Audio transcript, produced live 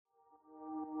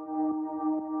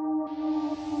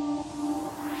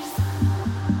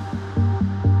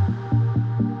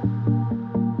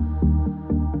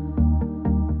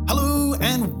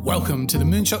Welcome to the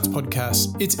Moonshots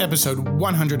Podcast. It's episode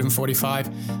 145.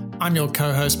 I'm your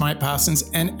co-host, Mike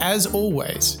Parsons, and as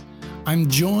always, I'm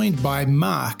joined by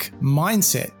Mark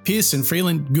Mindset Pearson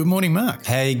Freeland. Good morning, Mark.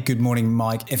 Hey, good morning,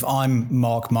 Mike. If I'm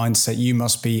Mark Mindset, you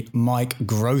must be Mike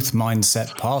Growth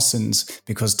Mindset Parsons,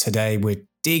 because today we're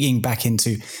digging back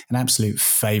into an absolute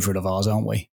favorite of ours, aren't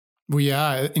we? We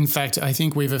are. In fact, I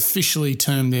think we've officially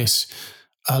termed this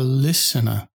a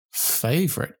listener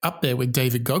favorite, up there with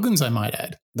David Goggins, I might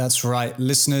add. That's right.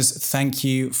 Listeners, thank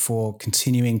you for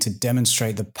continuing to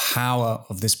demonstrate the power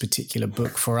of this particular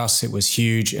book. For us, it was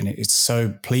huge, and it's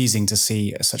so pleasing to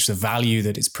see such the value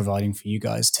that it's providing for you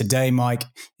guys. Today, Mike,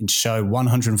 in show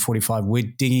 145,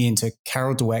 we're digging into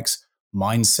Carol Dweck's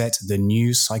Mindset, the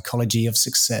New Psychology of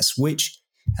Success, which,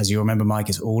 as you remember, Mike,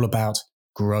 is all about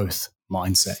growth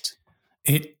mindset.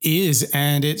 It is,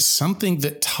 and it's something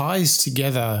that ties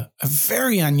together a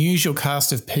very unusual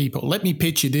cast of people. Let me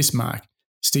pitch you this, Mark.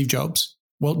 Steve Jobs,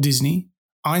 Walt Disney,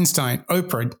 Einstein,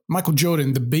 Oprah, Michael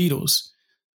Jordan, the Beatles.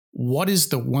 What is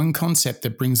the one concept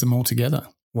that brings them all together?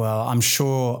 Well, I'm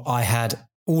sure I had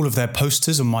all of their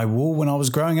posters on my wall when I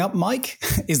was growing up, Mike.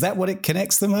 Is that what it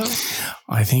connects them up?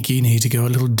 I think you need to go a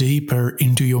little deeper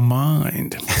into your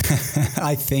mind.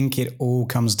 I think it all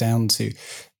comes down to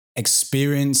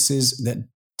experiences that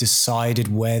decided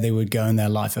where they would go in their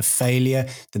life, a failure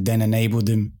that then enabled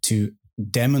them to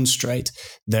demonstrate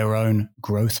their own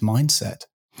growth mindset.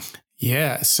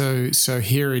 Yeah, so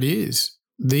here it is.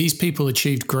 These people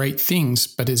achieved great things,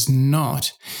 but it's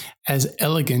not as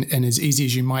elegant and as easy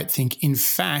as you might think. In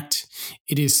fact,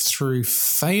 it is through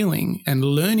failing and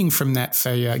learning from that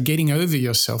failure, getting over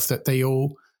yourself, that they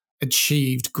all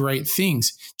achieved great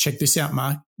things. Check this out,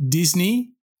 Mark.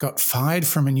 Disney got fired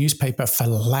from a newspaper for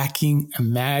lacking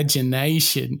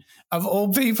imagination. Of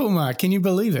all people, Mark, can you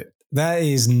believe it? That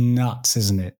is nuts,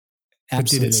 isn't it? But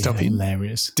Absolutely did it stop him?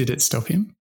 Hilarious. Did it stop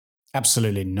him?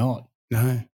 Absolutely not.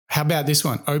 No. How about this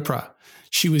one? Oprah.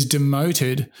 She was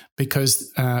demoted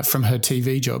because from her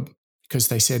TV job because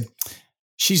they said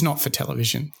she's not for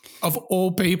television. Of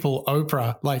all people,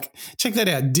 Oprah, like, check that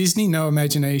out. Disney, no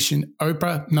imagination.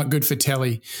 Oprah, not good for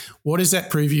telly. What does that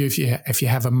prove you if you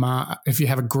have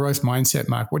a growth mindset,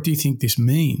 Mark? What do you think this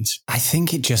means? I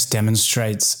think it just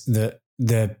demonstrates that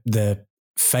the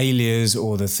failures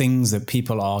or the things that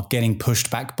people are getting pushed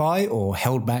back by or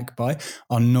held back by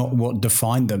are not what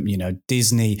defined them. You know,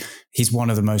 Disney, he's one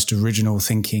of the most original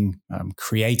thinking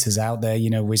creators out there. You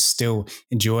know, we're still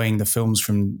enjoying the films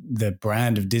from the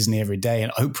brand of Disney every day.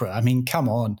 And Oprah, I mean, come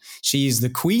on, she is the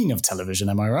queen of television.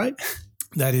 Am I right?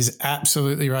 That is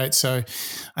absolutely right. So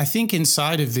I think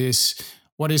inside of this,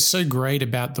 what is so great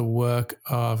about the work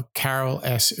of Carol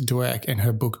S. Dweck and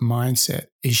her book Mindset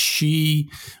is she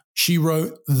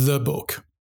wrote the book.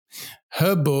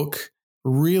 Her book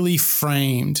really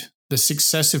framed the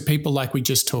success of people like we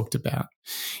just talked about.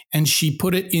 And she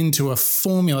put it into a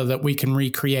formula that we can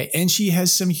recreate. And she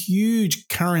has some huge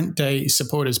current day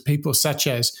supporters, people such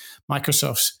as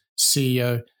Microsoft's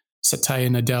CEO, Satya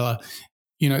Nadella.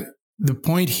 You know, the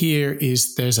point here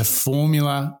is there's a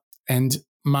formula, and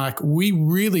Mark, we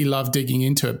really love digging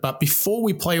into it. But before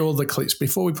we play all the clips,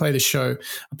 before we play the show,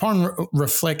 upon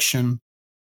reflection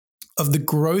of the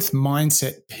growth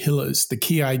mindset pillars, the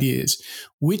key ideas,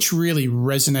 which really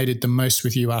resonated the most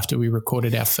with you after we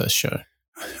recorded our first show?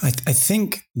 I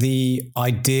think the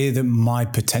idea that my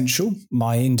potential,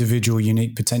 my individual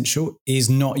unique potential,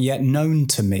 is not yet known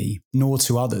to me nor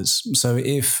to others. So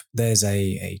if there's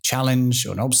a challenge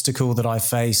or an obstacle that I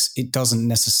face, it doesn't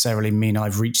necessarily mean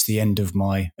I've reached the end of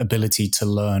my ability to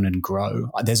learn and grow.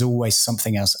 There's always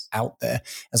something else out there,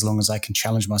 as long as I can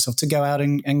challenge myself to go out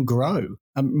and grow.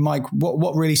 Mike,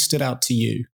 what really stood out to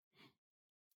you?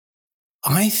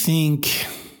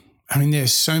 I mean,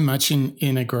 there's so much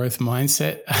in a growth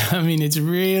mindset. I mean, it's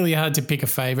really hard to pick a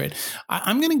favorite.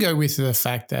 I'm going to go with the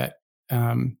fact that,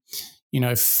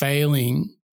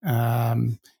 failing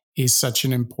is such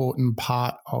an important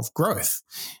part of growth.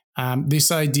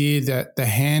 This idea that the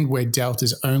hand we're dealt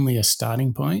is only a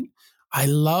starting point. I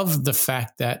love the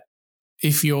fact that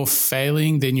if you're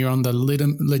failing, then you're on the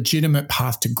legitimate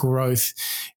path to growth.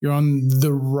 You're on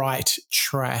the right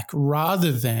track,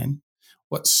 rather than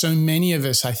what so many of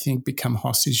us, I think, become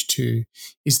hostage to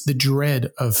is the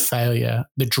dread of failure,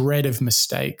 the dread of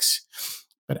mistakes.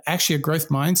 But actually, a growth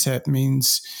mindset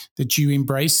means that you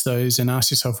embrace those and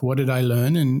ask yourself, what did I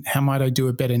learn and how might I do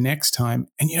it better next time?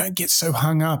 And you don't get so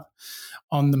hung up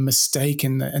on the mistake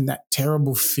and that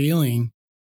terrible feeling.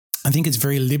 I think it's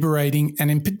very liberating. And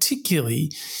in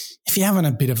particularly, if you're having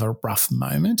a bit of a rough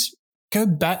moment, go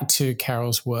back to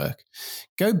Carol's work,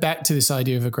 go back to this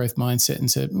idea of a growth mindset and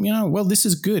say, well, this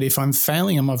is good. If I'm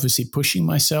failing, I'm obviously pushing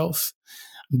myself,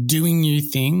 doing new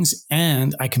things,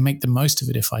 and I can make the most of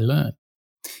it if I learn.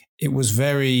 It was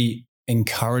very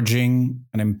encouraging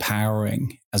and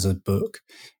empowering as a book.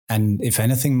 And if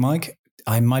anything, Mike,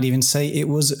 I might even say it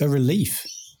was a relief.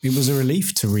 It was a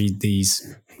relief to read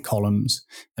these columns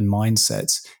and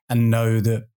mindsets and know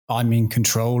that I'm in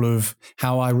control of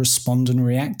how I respond and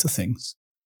react to things.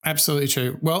 Absolutely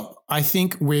true. Well, I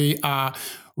think we are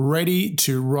ready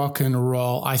to rock and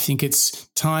roll. I think it's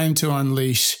time to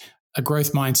unleash a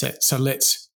growth mindset. So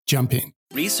let's jump in.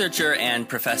 Researcher and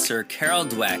professor Carol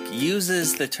Dweck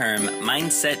uses the term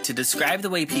mindset to describe the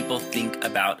way people think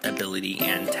about ability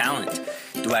and talent.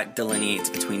 Dweck delineates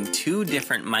between two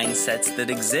different mindsets that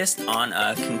exist on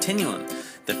a continuum.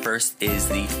 The first is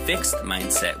the fixed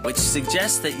mindset, which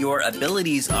suggests that your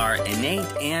abilities are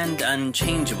innate and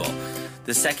unchangeable.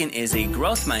 The second is a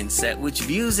growth mindset, which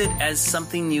views it as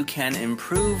something you can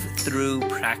improve through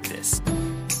practice.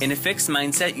 In a fixed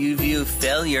mindset, you view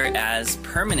failure as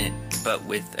permanent, but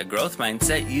with a growth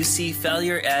mindset, you see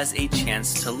failure as a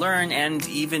chance to learn and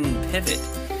even pivot.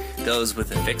 Those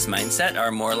with a fixed mindset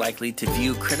are more likely to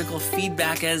view critical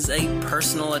feedback as a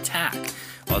personal attack,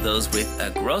 while those with a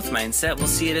growth mindset will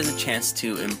see it as a chance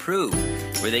to improve,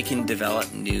 where they can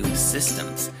develop new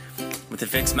systems. With a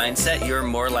fixed mindset, you're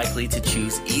more likely to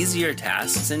choose easier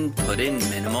tasks and put in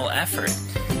minimal effort.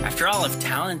 After all, if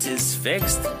talent is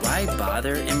fixed, why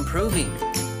bother improving?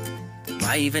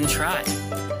 Why even try?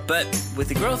 But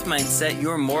with a growth mindset,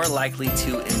 you're more likely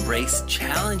to embrace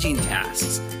challenging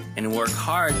tasks and work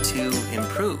hard to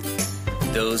improve.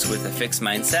 Those with a fixed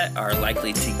mindset are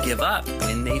likely to give up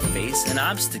when they face an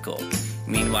obstacle.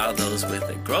 Meanwhile, those with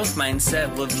a growth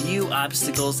mindset will view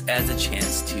obstacles as a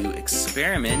chance to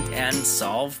experiment and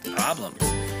solve problems.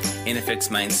 In a fixed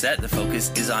mindset, the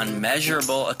focus is on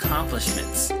measurable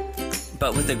accomplishments.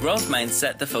 But with a growth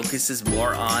mindset, the focus is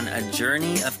more on a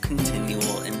journey of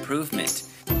continual improvement.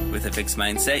 With a fixed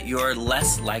mindset, you're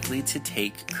less likely to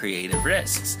take creative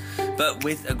risks. But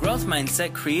with a growth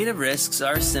mindset, creative risks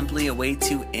are simply a way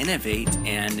to innovate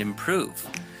and improve.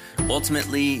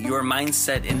 Ultimately, your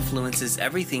mindset influences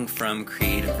everything from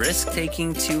creative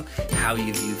risk-taking to how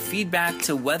you view feedback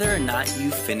to whether or not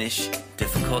you finish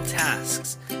difficult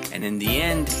tasks. And in the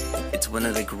end, it's one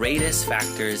of the greatest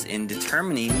factors in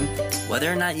determining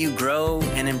whether or not you grow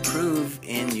and improve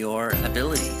in your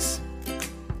abilities.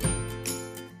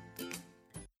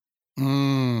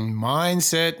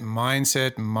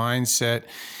 Mindset.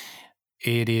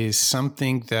 It is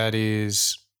something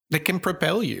that can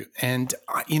propel you. And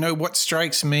what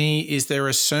strikes me is there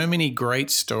are so many great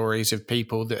stories of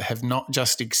people that have not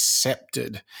just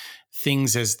accepted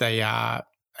things as they are.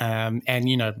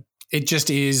 It just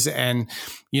is. And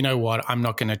you know what? I'm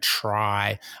not going to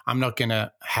try. I'm not going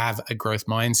to have a growth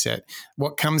mindset.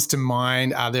 What comes to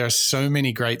mind are there are so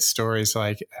many great stories.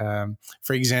 Like,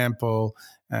 for example,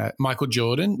 Michael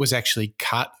Jordan was actually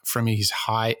cut from his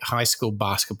high school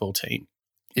basketball team,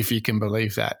 if you can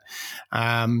believe that.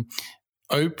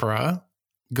 Oprah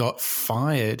got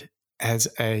fired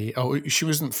she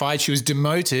wasn't fired, she was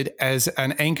demoted as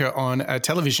an anchor on a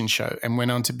television show and went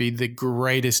on to be the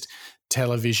greatest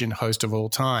television host of all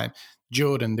time.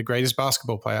 Jordan, the greatest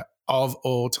basketball player of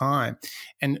all time.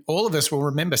 And all of us will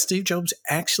remember Steve Jobs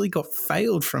actually got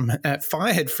fired from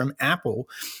Apple.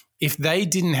 If they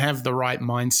didn't have the right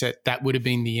mindset, that would have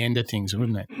been the end of things,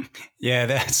 wouldn't it? Yeah,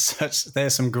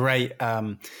 there's some great,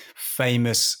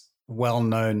 famous,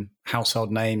 well-known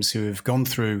household names who have gone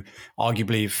through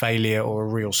arguably failure or a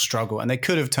real struggle, and they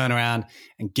could have turned around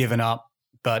and given up.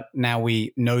 But now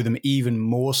we know them even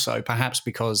more so, perhaps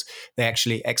because they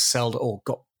actually excelled or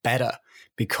got better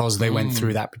because they went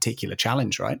through that particular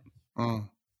challenge, right?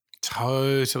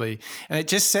 Totally. And it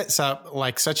just sets up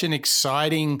like such an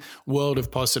exciting world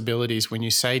of possibilities when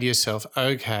you say to yourself,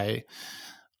 okay,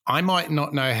 I might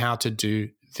not know how to do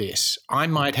this. I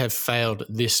might have failed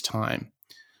this time.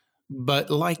 But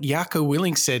like Jocko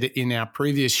Willink said in our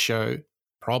previous show,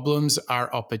 problems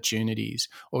are opportunities.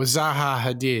 Or Zaha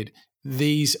Hadid,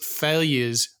 these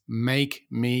failures make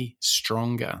me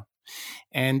stronger.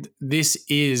 And this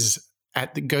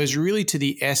goes really to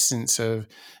the essence of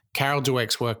Carol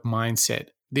Dweck's work mindset.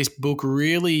 This book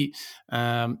really,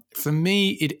 for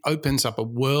me, it opens up a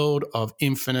world of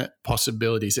infinite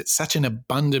possibilities. It's such an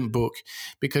abundant book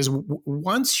because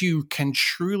once you can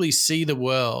truly see the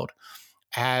world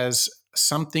as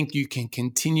something you can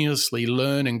continuously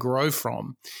learn and grow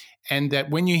from, and that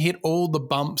when you hit all the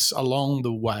bumps along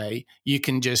the way, you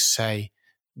can just say,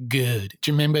 good.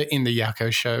 Do you remember in the Jocko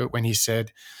show when he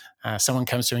said, someone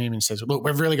comes to him and says, look,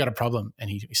 we've really got a problem. And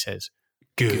he says,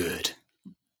 good.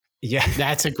 Yeah.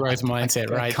 That's a growth mindset,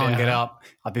 right? I can't get up.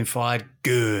 I've been fired.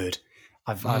 Good.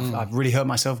 I've really hurt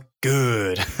myself.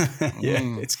 Good.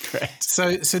 It's great. So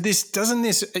this,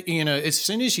 as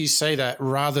soon as you say that,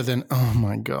 rather than, oh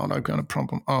my God, I've got a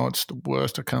problem. Oh, it's the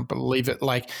worst. I can't believe it.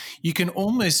 Like, you can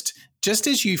almost, just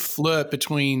as you flirt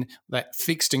between that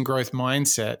fixed and growth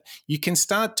mindset, you can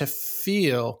start to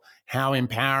feel how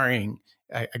empowering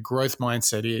a growth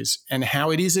mindset is, and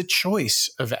how it is a choice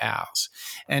of ours,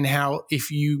 and how if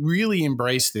you really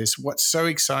embrace this, what's so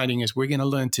exciting is we're going to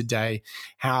learn today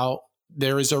how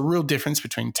there is a real difference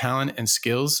between talent and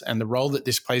skills and the role that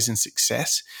this plays in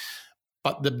success.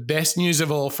 But the best news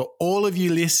of all for all of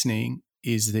you listening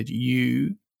is that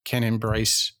you can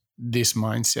embrace this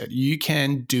mindset. You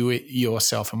can do it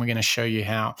yourself, and we're going to show you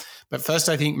how. But first,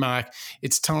 I think, Mark,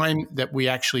 it's time that we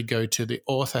actually go to the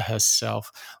author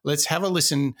herself. Let's have a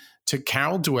listen to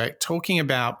Carol Dweck talking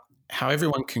about how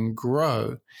everyone can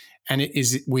grow, and it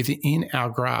is within our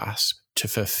grasp to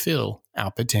fulfill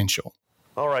our potential.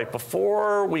 All right,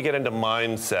 before we get into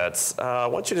mindsets, I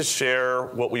want you to share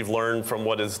what we've learned from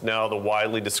what is now the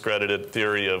widely discredited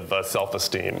theory of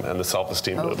self-esteem and the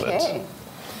self-esteem movement.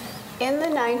 In the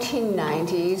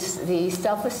 1990s, the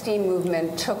self-esteem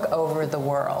movement took over the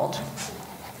world.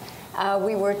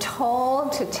 We were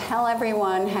told to tell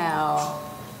everyone how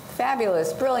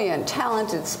fabulous, brilliant,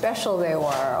 talented, special they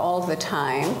were all the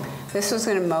time. This was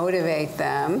going to motivate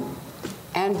them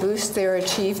and boost their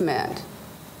achievement.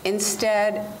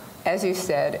 Instead, as you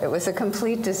said, it was a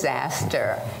complete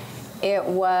disaster. It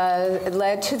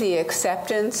led to the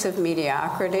acceptance of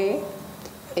mediocrity.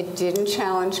 It didn't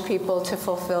challenge people to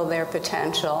fulfill their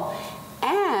potential.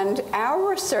 And our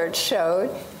research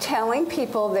showed telling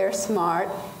people they're smart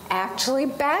actually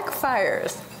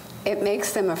backfires. It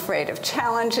makes them afraid of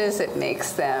challenges. It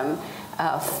makes them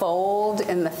fold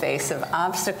in the face of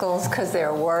obstacles because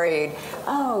they're worried,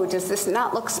 oh, does this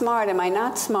not look smart? Am I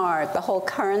not smart? The whole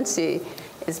currency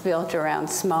is built around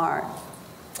smart.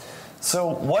 So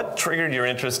what triggered your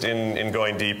interest in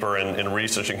going deeper and in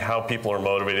researching how people are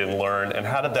motivated and learn, and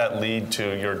how did that lead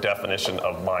to your definition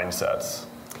of mindsets?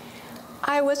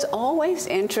 I was always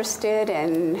interested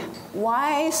in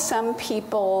why some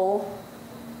people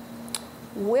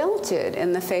wilted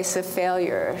in the face of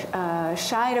failure,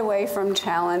 shied away from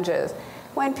challenges,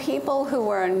 when people who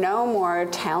were no more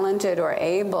talented or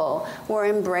able were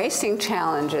embracing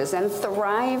challenges and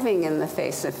thriving in the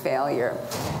face of failure.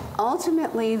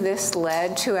 Ultimately, this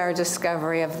led to our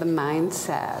discovery of the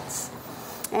mindsets.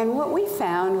 And what we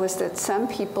found was that some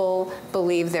people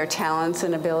believe their talents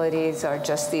and abilities are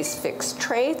just these fixed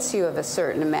traits. You have a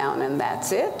certain amount and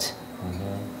that's it.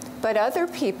 But other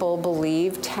people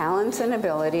believe talents and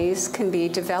abilities can be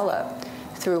developed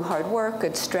through hard work,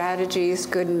 good strategies,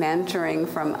 good mentoring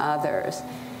from others.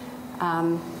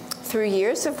 Through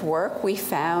years of work, we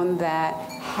found that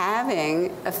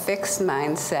having a fixed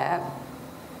mindset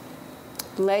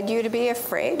led you to be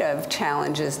afraid of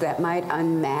challenges that might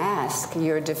unmask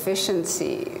your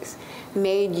deficiencies,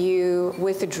 made you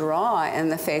withdraw in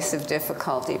the face of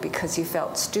difficulty because you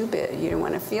felt stupid. You didn't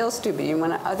want to feel stupid. You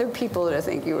wanted other people to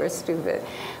think you were stupid.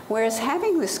 Whereas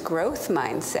having this growth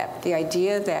mindset, the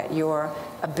idea that your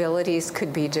abilities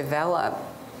could be developed,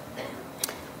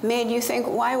 made you think,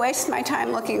 why waste my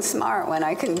time looking smart when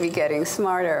I can be getting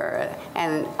smarter?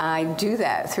 And I do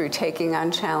that through taking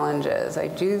on challenges. I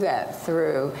do that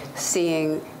through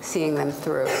seeing them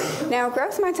through. Now,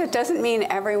 growth mindset doesn't mean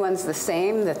everyone's the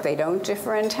same, that they don't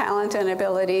differ in talent and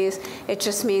abilities. It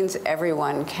just means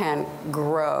everyone can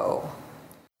grow.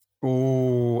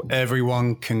 Oh,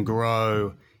 everyone can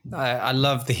grow. I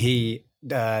love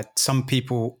some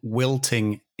people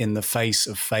wilting in the face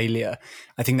of failure.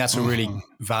 I think that's a really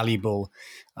valuable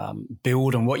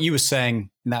build on what you were saying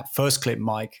in that first clip,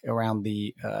 Mike, around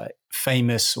the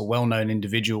famous or well-known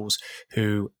individuals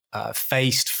who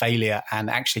faced failure and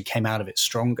actually came out of it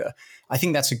stronger. I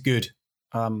think that's a good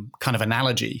kind of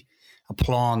analogy. A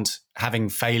plant having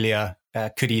failure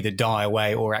could either die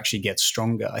away or actually get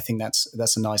stronger. I think that's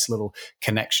a nice little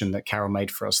connection that Carol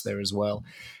made for us there as well.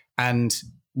 And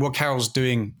what Carol's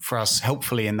doing for us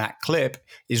helpfully in that clip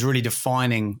is really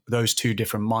defining those two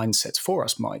different mindsets for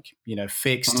us, Mike.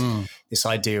 Fixed, this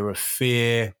idea of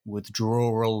fear,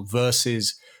 withdrawal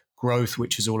versus growth,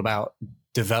 which is all about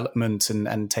development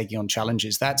and taking on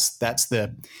challenges. That's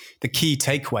the key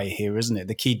takeaway here, isn't it?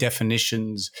 The key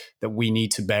definitions that we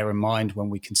need to bear in mind when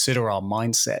we consider our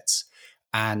mindsets,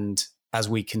 and as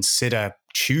we consider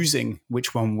choosing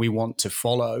which one we want to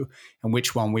follow and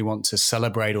which one we want to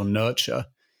celebrate or nurture.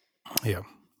 Yeah.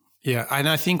 Yeah, and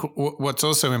I think what's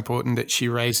also important that she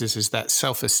raises is that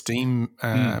self-esteem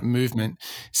movement.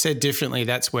 Said differently,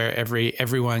 that's where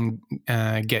everyone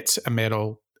gets a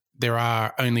medal. There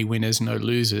are only winners, no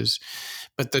losers.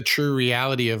 But the true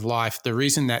reality of life, the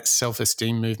reason that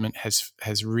self-esteem movement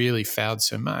has really failed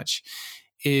so much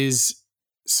is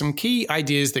some key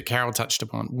ideas that Carol touched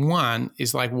upon. One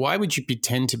is like, why would you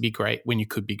pretend to be great when you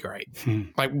could be great?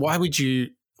 Like, why would you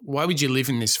live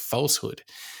in this falsehood?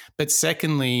 But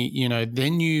secondly,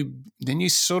 then you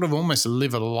sort of almost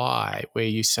live a lie where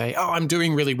you say, oh, I'm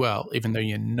doing really well, even though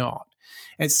you're not.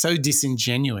 It's so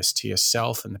disingenuous to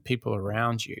yourself and the people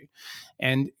around you.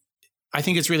 And I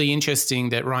think it's really interesting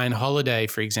that Ryan Holiday,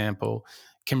 for example,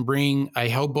 can bring a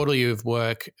whole body of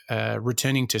work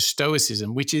returning to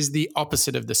Stoicism, which is the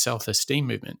opposite of the self-esteem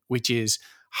movement, which is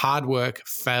hard work,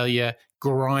 failure,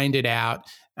 grind it out,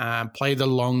 play the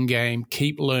long game,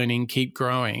 keep learning, keep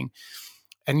growing.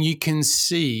 And you can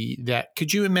see that.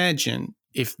 Could you imagine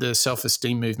if the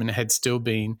self-esteem movement had still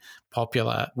been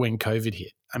popular when COVID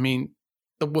hit? I mean,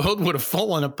 the world would have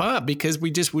fallen apart because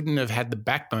we just wouldn't have had the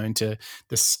backbone the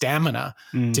stamina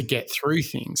to get through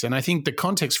things. And I think the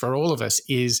context for all of us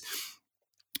is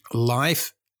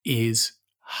life is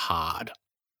hard.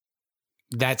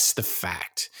 That's the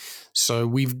fact. So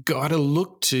we've got to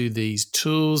look to these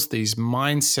tools, these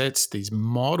mindsets, these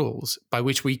models by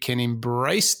which we can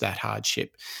embrace that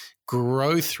hardship,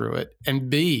 grow through it, and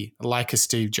be like a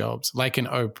Steve Jobs, like an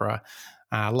Oprah,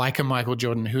 like a Michael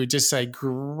Jordan, who would just say,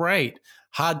 great,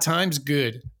 hard times,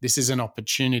 good. This is an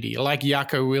opportunity. Like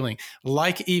Jocko Willink,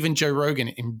 like even Joe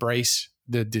Rogan, embrace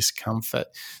the discomfort.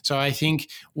 So I think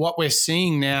what we're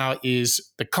seeing now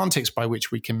is the context by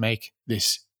which we can make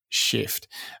this shift.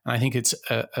 And I think it's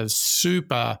a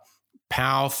super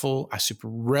powerful, a super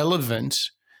relevant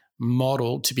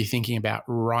model to be thinking about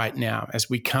right now. As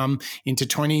we come into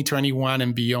 2021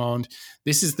 and beyond,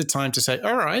 this is the time to say,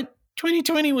 all right,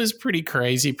 2020 was pretty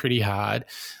crazy, pretty hard.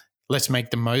 Let's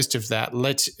make the most of that.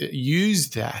 Let's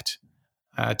use that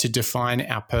to define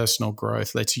our personal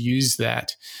growth. Let's use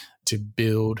that to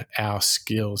build our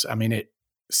skills. I mean, it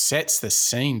sets the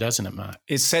scene, doesn't it, Mark?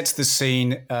 It sets the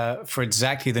scene for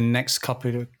exactly the next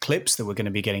couple of clips that we're going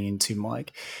to be getting into,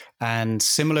 Mike. And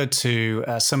similar to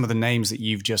some of the names that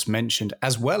you've just mentioned,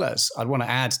 as well as I'd want to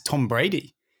add Tom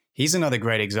Brady. He's another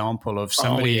great example of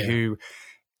somebody who,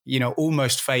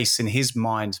 almost faced in his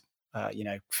mind,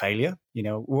 failure.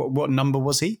 What number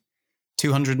was he?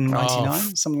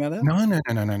 299, something like that?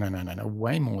 No,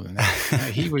 way more than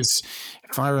that. He was,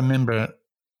 if I remember,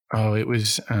 it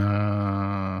was,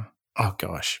 I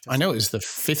know it was the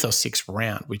 5th or 6th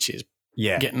round, which is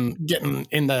getting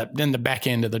in the back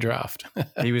end of the draft.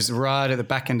 He was right at the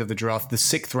back end of the draft, the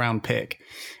 6th round pick.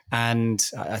 And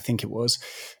I think it was,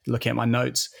 looking at my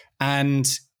notes. And,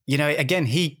 again,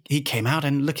 he came out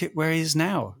and look at where he is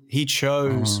now. He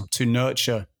chose to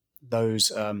nurture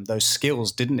those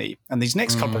skills, didn't he? And these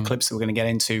next couple of clips that we're going to get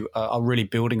into are really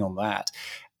building on that.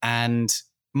 And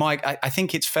Mike, I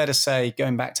think it's fair to say,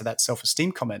 going back to that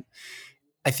self-esteem comment,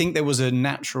 I think there was a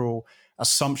natural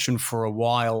assumption for a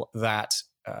while that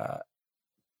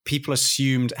people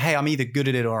assumed, hey, I'm either good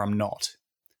at it or I'm not.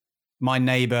 My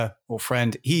neighbor or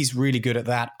friend, he's really good at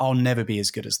that. I'll never be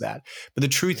as good as that. But the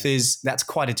truth is that's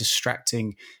quite a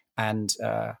distracting and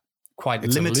quite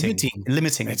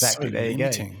limiting. Exactly. So there you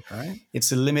go. Right?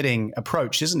 It's a limiting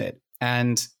approach, isn't it?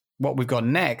 And what we've got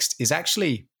next is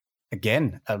actually,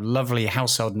 again, a lovely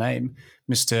household name,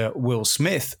 Mr. Will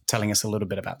Smith, telling us a little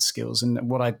bit about skills. And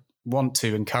what I want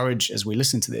to encourage as we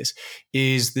listen to this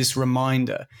is this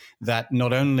reminder that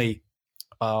not only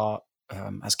are,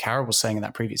 as Carol was saying in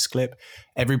that previous clip,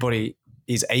 everybody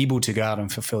is able to go out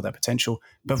and fulfill their potential,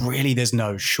 but really there's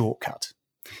no shortcut.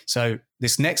 So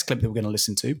this next clip that we're going to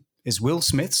listen to is Will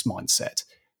Smith's mindset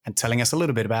and telling us a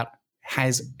little bit about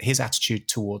his attitude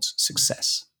towards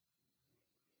success.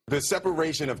 The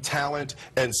separation of talent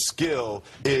and skill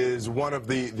is one of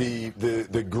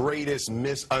the greatest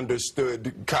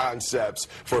misunderstood concepts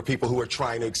for people who are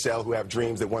trying to excel, who have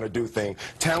dreams, that want to do things.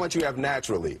 Talent you have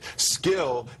naturally.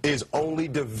 Skill is only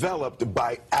developed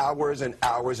by hours and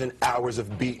hours and hours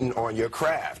of beating on your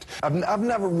craft. I've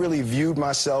never really viewed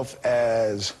myself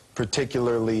as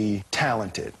particularly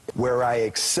talented. Where I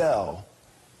excel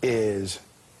is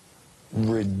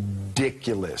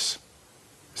ridiculous,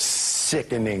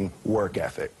 sickening work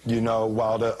ethic.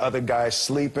 While the other guy's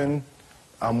sleeping,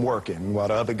 I'm working. While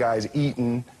the other guy's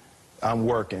eating, I'm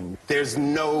working. There's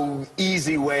no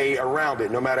easy way around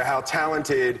it. No matter how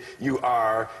talented you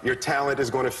are, your talent is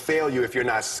going to fail you if you're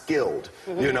not skilled.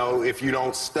 You know, if you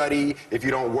don't study, if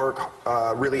you don't work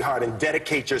really hard and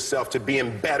dedicate yourself to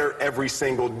being better every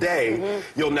single day,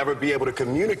 you'll never be able to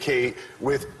communicate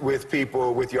with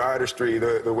people, with your artistry,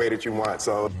 the way that you want.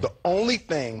 So the only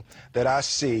thing that I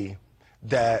see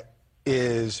that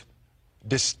is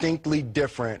distinctly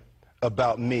different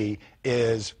about me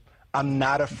is I'm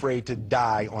not afraid to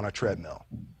die on a treadmill.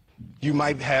 You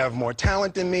might have more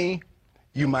talent than me,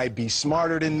 you might be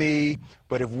smarter than me,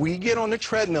 but if we get on the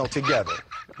treadmill together,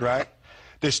 right,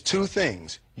 there's two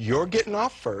things. You're getting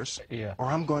off first, or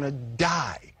I'm gonna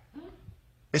die.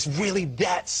 It's really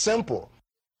that simple.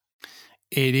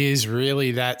 It is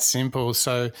really that simple.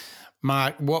 So,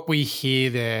 Mark, what we hear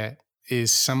there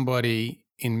is somebody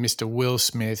in Mr. Will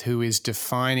Smith who is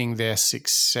defining their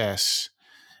success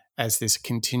as this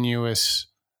continuous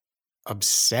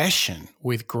obsession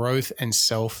with growth and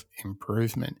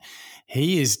self-improvement.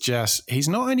 He's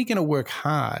not only going to work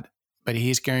hard, but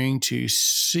he's going to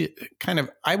seek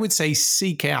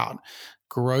out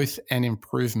growth and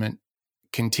improvement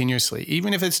continuously,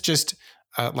 even if it's just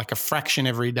like a fraction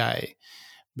every day.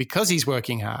 Because he's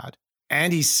working hard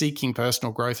and he's seeking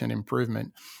personal growth and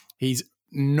improvement, he's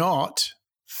not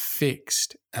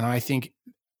fixed. And I think,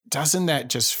 doesn't that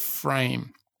just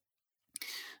frame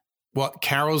what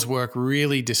Carol's work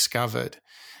really discovered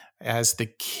as the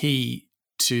key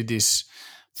to this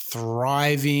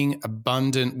thriving,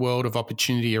 abundant world of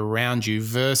opportunity around you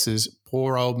versus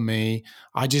poor old me,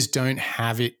 I just don't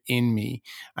have it in me.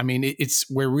 I mean,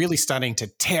 we're really starting to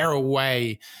tear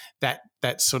away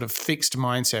that sort of fixed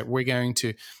mindset.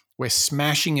 We're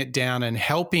smashing it down and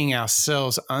helping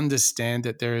ourselves understand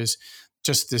that there is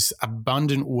just this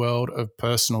abundant world of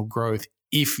personal growth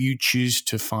if you choose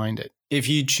to find it. If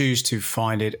you choose to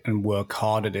find it and work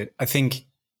hard at it, I think,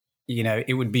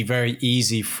 it would be very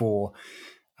easy for,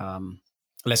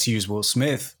 let's use Will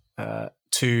Smith,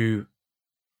 to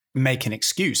make an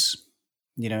excuse,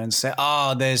 and say,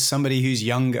 there's somebody who's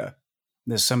younger.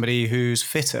 There's somebody who's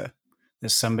fitter.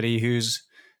 There's somebody who's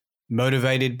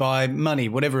motivated by money,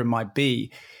 whatever it might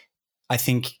be. I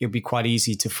think it'd be quite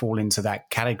easy to fall into that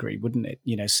category, wouldn't it?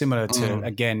 Similar to,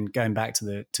 again, going back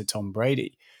to Tom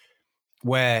Brady,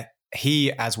 where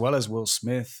he, as well as Will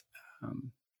Smith,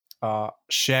 are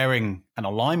sharing an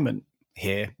alignment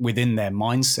here within their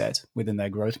mindset, within their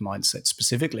growth mindset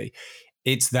specifically.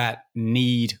 It's that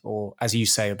need, or as you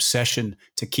say, obsession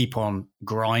to keep on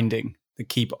grinding, to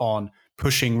keep on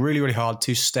pushing really, really hard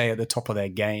to stay at the top of their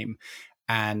game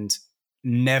and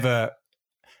never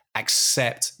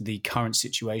accept the current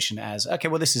situation as, okay,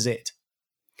 well, this is it.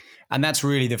 And that's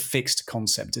really the fixed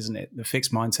concept, isn't it? The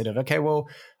fixed mindset of, okay, well,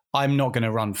 I'm not going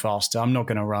to run faster. I'm not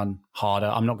going to run harder.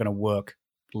 I'm not going to work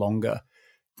longer.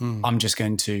 I'm just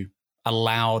going to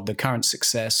allow the current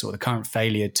success or the current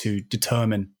failure to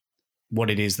determine what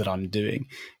it is that I'm doing.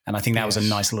 And I think that was a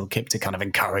nice little tip to kind of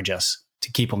encourage us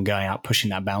to keep on going out,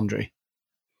 pushing that boundary.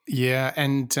 Yeah.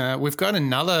 And we've got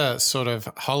another sort of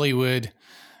Hollywood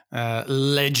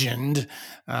legend,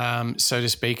 so to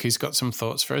speak, who's got some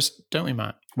thoughts for us, don't we,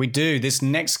 Mark? We do. This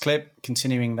next clip,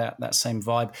 continuing that same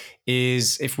vibe,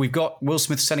 is if we've got Will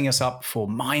Smith setting us up for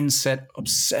mindset,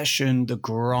 obsession, the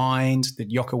grind, the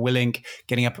Jocko Willink,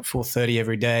 getting up at 4:30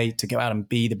 every day to go out and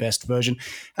be the best version,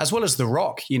 as well as The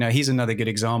Rock. He's another good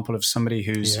example of somebody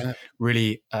who's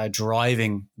really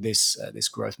driving this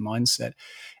growth mindset.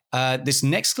 This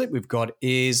next clip we've got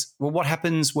is, well, what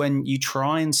happens when you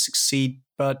try and succeed,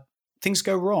 but things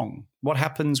go wrong? What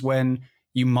happens when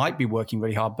you might be working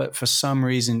really hard, but for some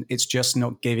reason, it's just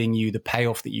not giving you the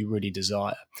payoff that you really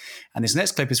desire? And this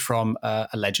next clip is from a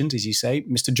legend, as you say,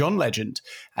 Mr. John Legend,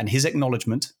 and his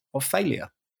acknowledgement of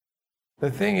failure.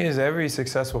 The thing is, every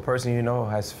successful person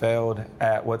has failed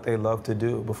at what they love to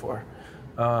do before.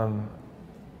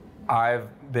 I've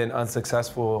been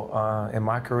unsuccessful in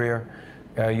my career.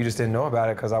 You just didn't know about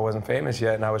it because I wasn't famous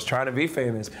yet, and I was trying to be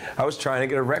famous. I was trying to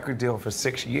get a record deal for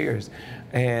 6 years,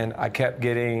 and I kept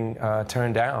getting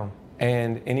turned down.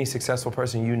 And any successful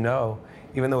person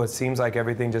even though it seems like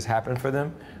everything just happened for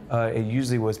them, it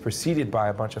usually was preceded by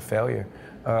a bunch of failure,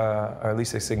 or at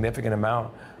least a significant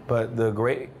amount. But the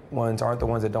great ones aren't the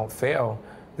ones that don't fail.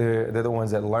 They're the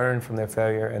ones that learn from their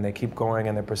failure, and they keep going,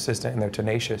 and they're persistent, and they're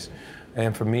tenacious.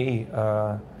 And for me,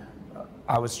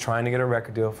 I was trying to get a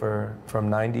record deal from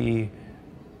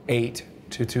 98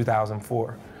 to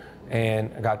 2004,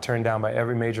 and I got turned down by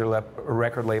every major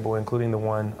record label, including the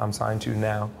one I'm signed to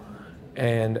now.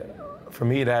 And for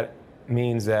me, that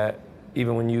means that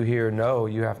even when you hear no,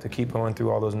 you have to keep going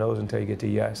through all those no's until you get to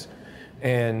yes.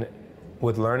 And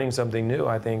with learning something new,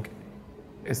 I think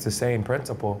it's the same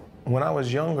principle. When I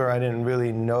was younger, I didn't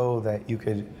really know that you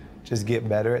could just get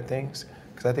better at things,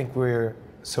 because I think we're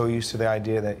so used to the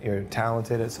idea that you're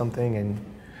talented at something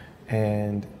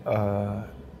and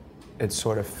it's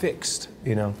sort of fixed,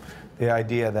 you know, the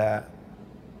idea that,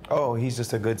 oh, he's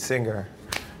just a good singer,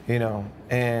 you know.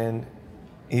 And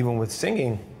even with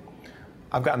singing,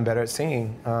 I've gotten better at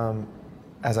singing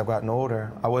as I've gotten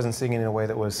older. I wasn't singing in a way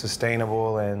that was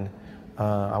sustainable, and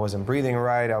I wasn't breathing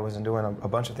right, I wasn't doing a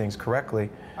bunch of things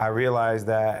correctly. I realized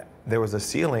that there was a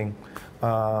ceiling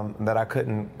that I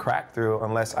couldn't crack through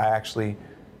unless I actually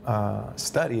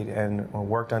studied and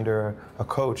worked under a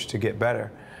coach to get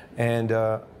better. And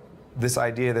this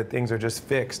idea that things are just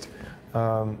fixed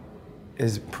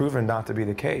is proven not to be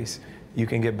the case. You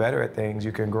can get better at things,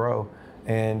 you can grow,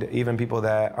 and even people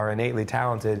that are innately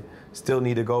talented still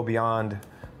need to go beyond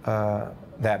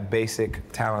that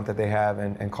basic talent that they have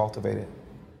and cultivate it.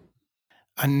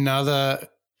 Another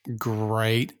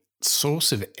great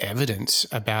source of evidence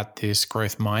about this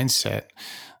growth mindset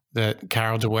that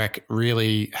Carol Dweck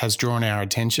really has drawn our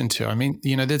attention to. I mean,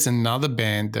 you know, there's another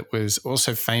band that was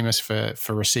also famous for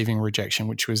receiving rejection,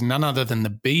 which was none other than the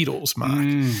Beatles, Mark.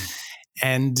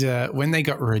 And when they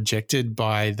got rejected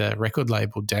by the record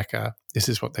label Decca, this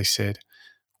is what they said: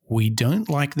 "We don't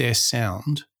like their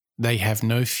sound. They have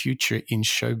no future in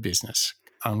show business,"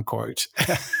 unquote.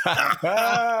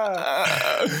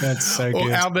 That's so good.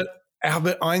 Or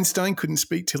Albert Einstein couldn't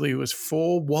speak till he was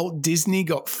 4. Walt Disney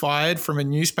got fired from a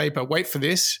newspaper. Wait for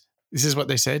this. This is what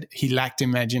they said: he lacked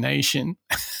imagination.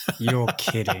 You're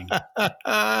kidding.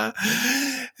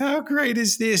 How great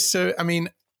is this? So, I mean,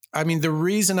 the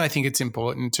reason I think it's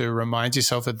important to remind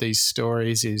yourself of these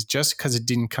stories is just because it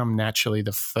didn't come naturally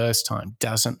the first time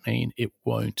doesn't mean it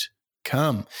won't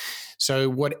come. So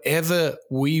whatever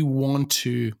we want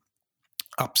to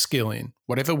upskill in,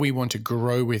 whatever we want to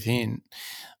grow within,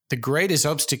 the greatest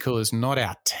obstacle is not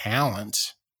our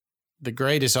talent. The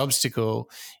greatest obstacle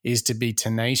is to be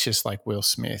tenacious like Will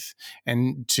Smith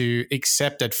and to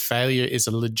accept that failure is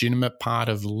a legitimate part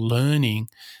of learning,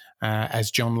 as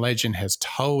John Legend has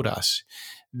told us.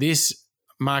 This,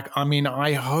 Mark, I mean,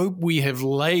 I hope we have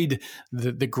laid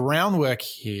the groundwork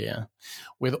here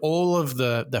with all of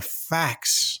the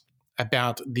facts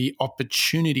about the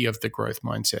opportunity of the growth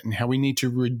mindset and how we need to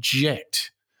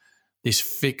reject this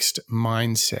fixed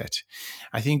mindset.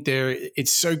 I think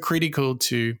it's so critical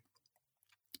to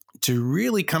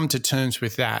really come to terms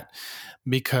with that,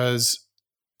 because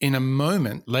in a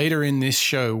moment later in this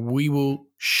show, we will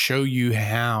show you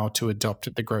how to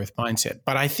adopt the growth mindset.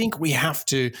 But I think we have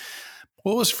to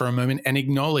pause for a moment and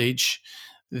acknowledge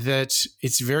that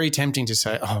it's very tempting to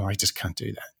say, oh, I just can't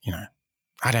do that. You know,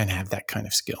 I don't have that kind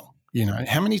of skill. You know,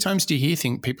 how many times do you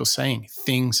hear people saying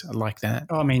things like that?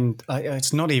 I mean,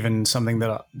 it's not even something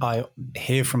that I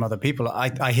hear from other people.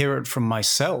 I hear it from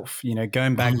myself, you know,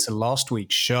 going back to last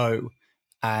week's show.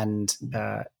 And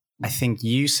I think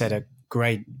you said a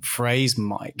great phrase,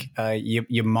 Mike.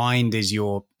 Your mind is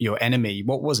your enemy.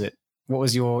 What was it? What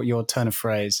was your turn of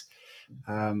phrase?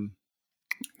 The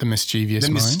mischievous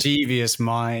mind. The mischievous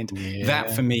mind. Yeah.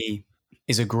 That for me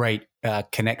is a great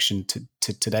connection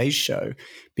to today's show,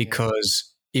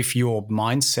 because if your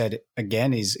mindset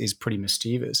again is pretty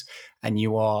mischievous and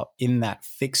you are in that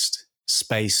fixed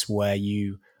space where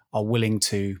you are willing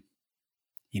to,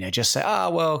 you know, just say,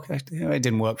 well, it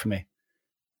didn't work for me,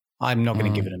 I'm not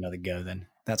going to give it another go, then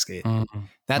that's it.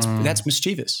 That's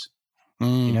mischievous.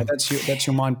 You know, that's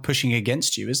your mind pushing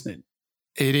against you, isn't it?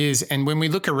 It is. And when we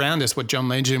look around us, what John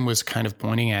Legend was kind of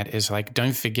pointing at is like,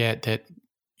 don't forget that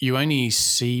you only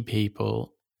see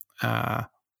people,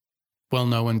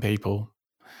 well-known people,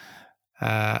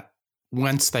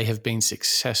 once they have been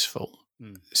successful.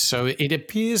 So it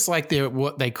appears like they're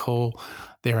what they call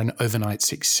an overnight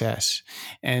success.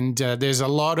 And there's a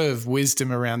lot of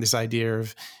wisdom around this idea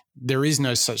of there is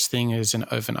no such thing as an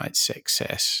overnight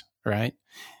success, right?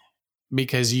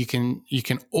 Because you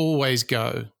can always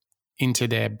go into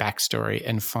their backstory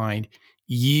and find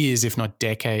years, if not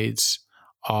decades,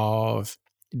 of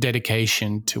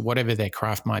dedication to whatever their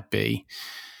craft might be.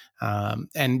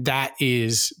 And that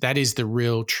is the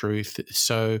real truth.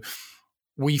 So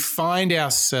we find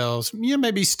ourselves,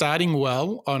 maybe starting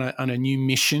well on a new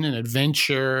mission, an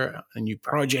adventure, a new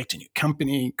project, a new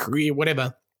company, career,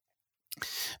 whatever.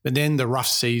 But then the rough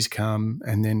seas come,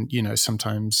 and then,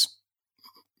 sometimes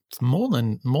it's more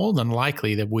than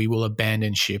likely that we will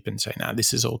abandon ship and say, no,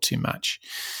 this is all too much.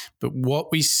 But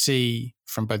what we see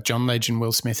from both John Legend,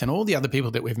 Will Smith, and all the other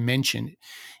people that we've mentioned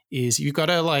is you've got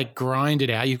to grind it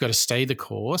out. You've got to stay the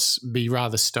course, be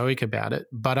rather stoic about it.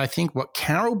 But I think what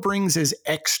Carol brings as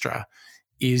extra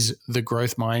is the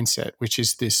growth mindset, which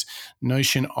is this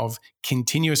notion of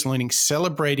continuous learning,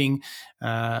 celebrating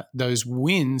those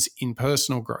wins in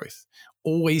personal growth,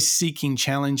 always seeking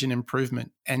challenge and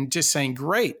improvement, and just saying,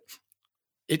 great,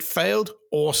 it failed,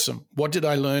 awesome. What did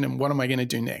I learn and what am I going to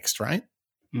do next, right?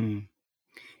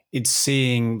 It's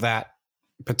seeing that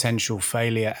potential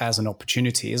failure as an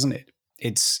opportunity, isn't it?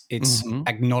 It's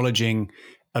acknowledging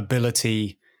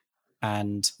ability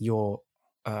and your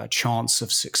chance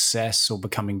of success or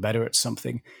becoming better at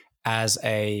something as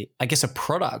a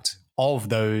product of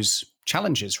those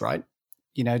challenges, right?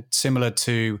 You know, similar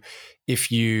to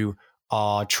if you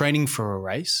are training for a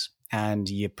race and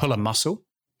you pull a muscle,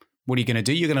 what are you going to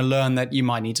do? You're going to learn that you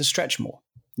might need to stretch more.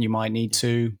 You might need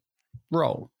to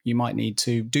roll. You might need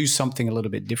to do something a little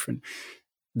bit different.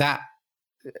 That,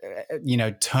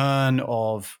 turn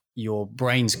of your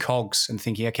brain's cogs and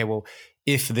thinking, okay, well,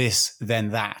 if this, then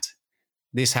that.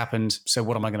 This happened, so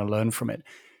what am I going to learn from it?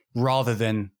 Rather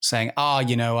than saying, I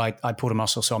pulled a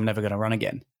muscle, so I'm never going to run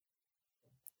again.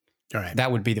 All right.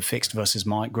 That would be the fixed versus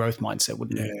growth mindset,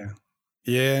 wouldn't it?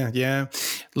 Yeah.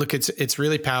 Look, it's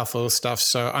really powerful stuff.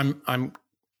 So I'm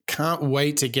can't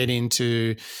wait to get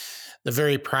into the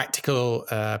very practical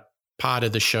part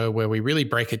of the show where we really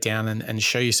break it down and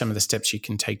show you some of the steps you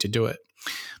can take to do it.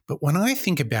 But when I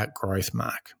think about growth,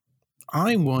 Mark,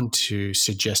 I want to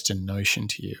suggest a notion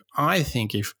to you. I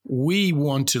think if we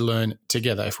want to learn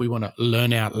together, if we want to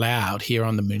learn out loud here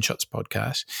on the Moonshots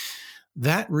podcast,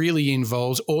 that really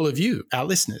involves all of you, our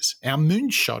listeners, our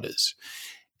moonshotters.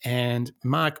 And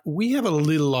Mark, we have a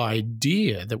little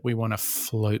idea that we want to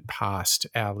float past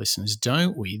our listeners,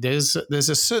 don't we? There's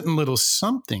a certain little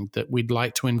something that we'd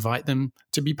like to invite them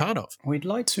to be part of. We'd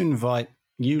like to invite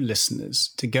you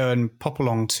listeners to go and pop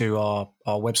along to our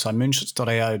website,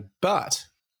 moonshots.io. But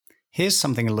here's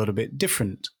something a little bit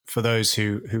different for those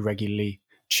who regularly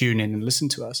tune in and listen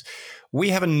to us. We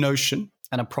have a notion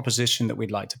and a proposition that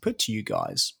we'd like to put to you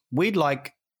guys. We'd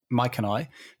like Mike and I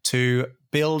to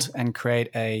build and create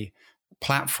a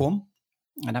platform,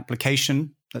 an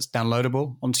application that's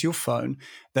downloadable onto your phone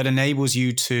that enables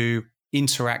you to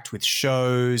interact with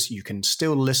shows. You can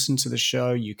still listen to the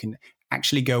show. You can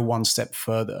actually go one step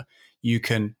further. You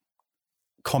can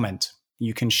comment.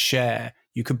 You can share.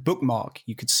 You could bookmark.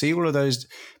 You could see all of those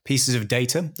pieces of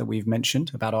data that we've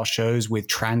mentioned about our shows with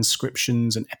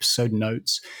transcriptions and episode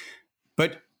notes.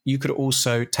 But you could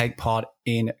also take part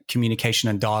in communication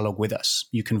and dialogue with us.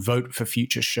 You can vote for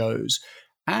future shows.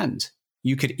 And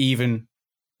you could even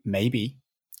maybe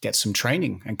get some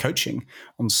training and coaching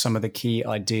on some of the key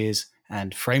ideas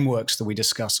and frameworks that we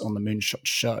discuss on the Moonshot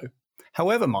Show.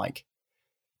 However, Mike,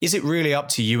 is it really up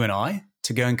to you and I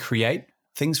to go and create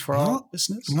things for our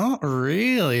listeners? Not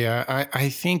really. I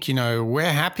think, we're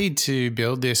happy to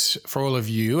build this for all of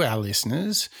you, our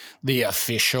listeners, the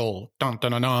official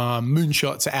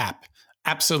Moonshots app.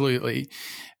 Absolutely.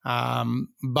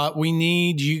 But we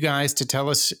need you guys to tell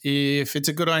us if it's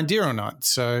a good idea or not.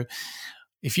 So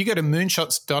if you go to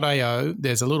moonshots.io,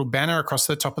 there's a little banner across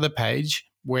the top of the page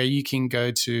where you can go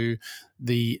to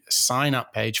the sign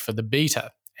up page for the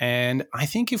beta. And I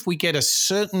think if we get a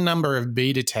certain number of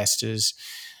beta testers,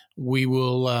 we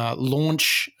will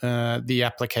launch the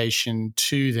application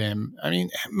to them. I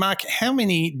mean, Mark, how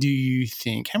many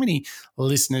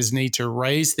listeners need to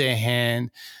raise their hand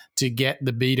to get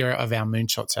the beta of our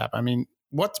Moonshots app? I mean,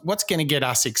 what's going to get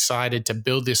us excited to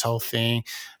build this whole thing,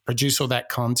 produce all that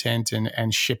content,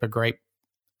 and ship a great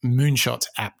Moonshots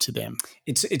app to them?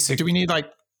 Do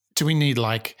we need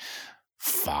like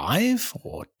 5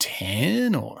 or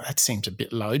 10, or that seems a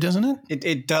bit low, doesn't it?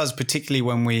 It does, particularly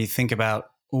when we think about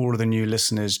all of the new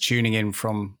listeners tuning in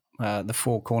from the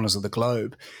 4 corners of the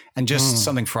globe. And just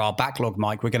something for our backlog,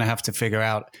 Mike, we're going to have to figure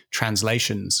out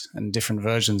translations and different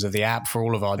versions of the app for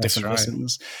all of our different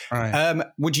listeners. Right.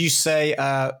 Would you say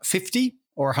 50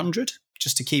 or 100,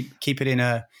 just to keep it in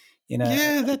a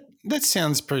Yeah, that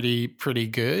sounds pretty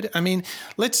good. I mean,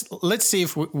 let's see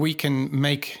if we can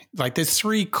make, like, there's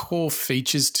 3 core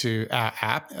features to our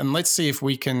app, and let's see if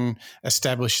we can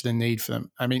establish the need for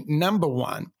them. I mean, number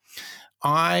 1,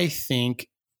 I think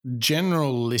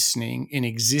general listening in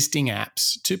existing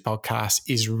apps to podcasts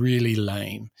is really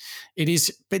lame. It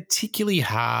is particularly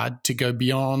hard to go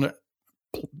beyond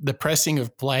the pressing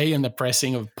of play and the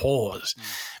pressing of pause.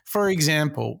 For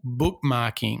example,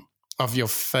 bookmarking of your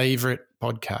favorite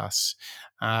podcasts,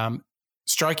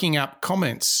 striking up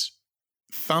comments,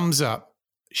 thumbs up,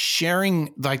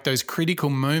 sharing like those critical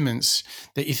moments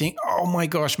that you think, oh my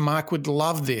gosh, Mark would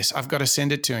love this. I've got to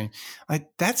send it to him. Like,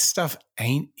 that stuff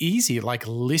ain't easy. Like,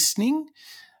 listening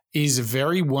is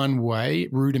very one way,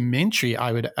 rudimentary,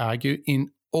 I would argue,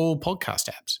 in all podcast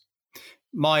apps.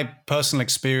 My personal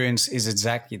experience is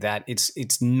exactly that.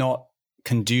 It's not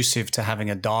conducive to having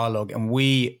a dialogue. And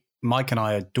Mike and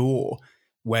I, adore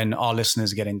when our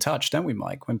listeners get in touch, don't we,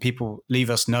 Mike? When people leave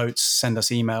us notes, send us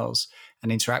emails,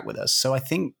 and interact with us. So I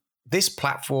think this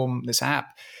platform, this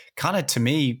app, kind of, to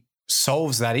me,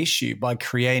 solves that issue by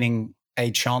creating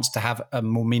a chance to have a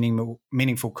more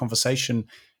meaningful conversation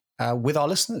with our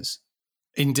listeners.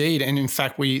 Indeed. And in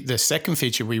fact, the second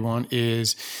feature we want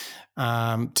is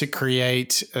to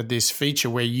create this feature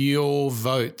where your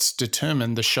votes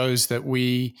determine the shows that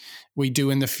we do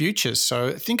in the future.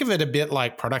 So think of it a bit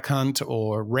like Product Hunt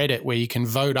or Reddit, where you can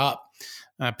vote up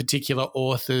particular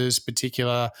authors,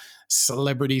 particular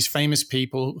celebrities, famous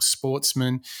people,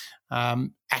 sportsmen,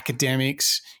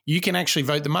 academics. You can actually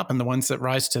vote them up, and the ones that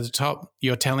rise to the top,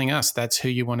 you're telling us that's who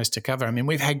you want us to cover. I mean,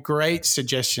 we've had great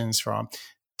suggestions from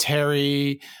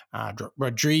Terry,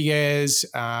 Rodriguez,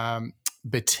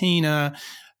 Bettina.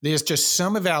 There's just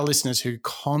some of our listeners who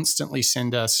constantly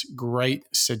send us great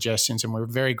suggestions, and we're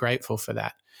very grateful for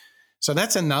that. So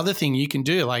that's another thing you can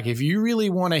do. Like, if you really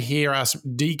want to hear us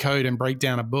decode and break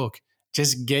down a book,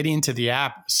 just get into the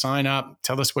app, sign up,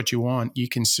 tell us what you want. You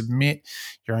can submit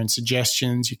your own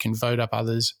suggestions. You can vote up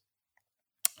others.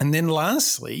 And then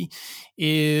lastly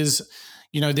is,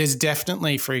 there's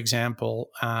definitely, for example,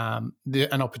 an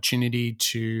opportunity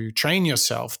to train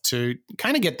yourself to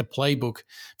kind of get the playbook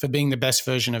for being the best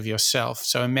version of yourself.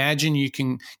 So imagine you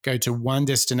can go to one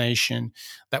destination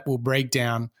that will break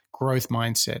down growth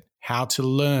mindset, how to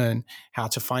learn, how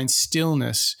to find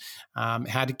stillness,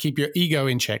 how to keep your ego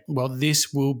in check. Well,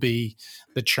 this will be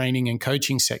the training and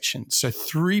coaching section. So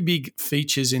 3 big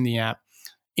features in the app: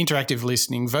 interactive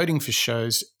listening, voting for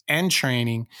shows, and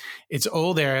training. It's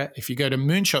all there. If you go to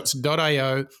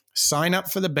moonshots.io, sign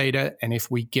up for the beta, and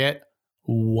if we get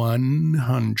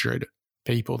 100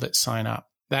 people that sign up,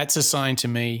 that's a sign to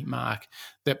me, Mark,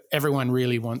 that everyone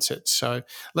really wants it. So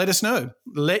let us know.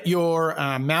 Let your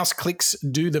mouse clicks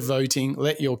do the voting.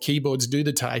 Let your keyboards do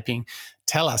the typing.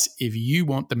 Tell us if you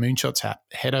want the Moonshots app.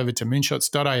 Head over to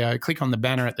moonshots.io, click on the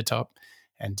banner at the top,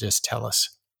 and just tell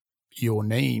us your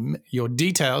name, your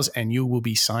details, and you will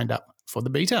be signed up for the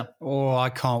beta. Oh, I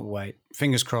can't wait.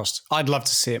 Fingers crossed. I'd love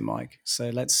to see it, Mike. So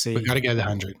let's see. We've got to go to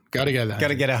 100. Got to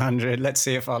get 100. Let's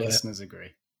see if our listeners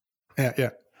agree. Yeah.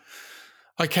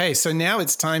 Okay, so now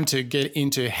it's time to get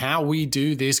into how we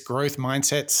do this growth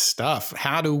mindset stuff.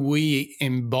 How do we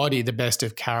embody the best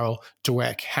of Carol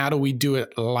Dweck? How do we do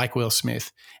it like Will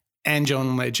Smith and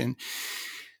John Legend?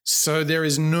 So there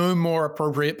is no more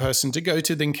appropriate person to go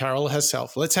to than Carol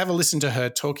herself. Let's have a listen to her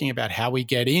talking about how we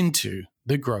get into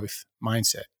the growth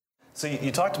mindset. So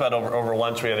you talked about over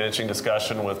lunch, we had an interesting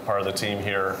discussion with part of the team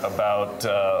here about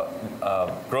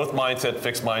growth mindset,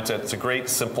 fixed mindset. It's a great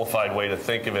simplified way to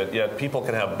think of it, yet people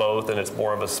can have both, and it's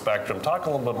more of a spectrum. Talk a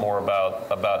little bit more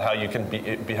about how you can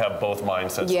have both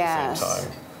mindsets at the same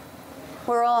time.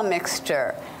 We're all a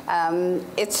mixture.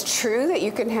 It's true that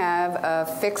you can have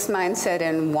a fixed mindset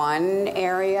in one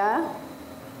area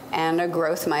and a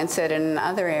growth mindset in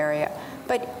another area.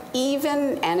 But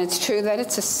and it's true that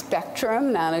it's a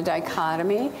spectrum, not a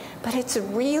dichotomy, but it's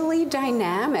really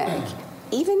dynamic,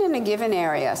 even in a given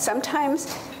area.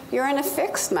 Sometimes you're in a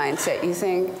fixed mindset. You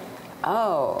think,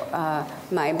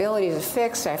 my abilities are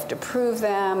fixed. I have to prove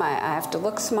them. I have to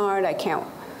look smart. I can't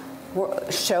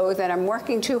show that I'm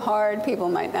working too hard. People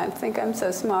might not think I'm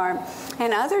so smart.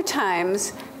 And other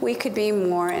times, we could be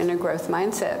more in a growth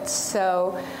mindset.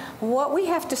 So what we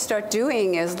have to start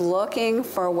doing is looking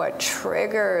for what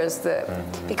triggers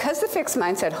because the fixed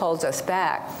mindset holds us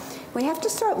back, we have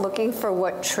to start looking for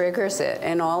what triggers it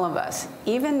in all of us,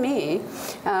 even me.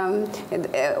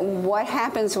 What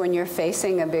happens when you're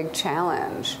facing a big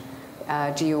challenge?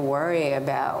 Do you worry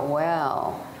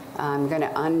about, I'm going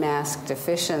to unmask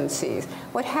deficiencies?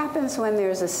 What happens when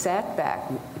there's a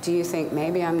setback? Do you think,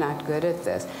 maybe I'm not good at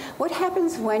this? What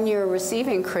happens when you're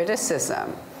receiving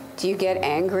criticism? Do you get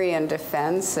angry and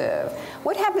defensive?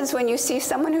 What happens when you see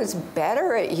someone who's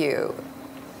better at you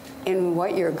in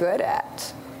what you're good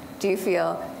at? Do you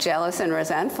feel jealous and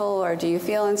resentful, or do you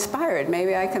feel inspired?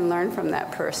 Maybe I can learn from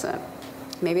that person.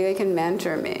 Maybe they can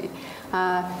mentor me.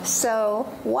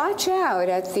 So watch out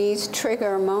at these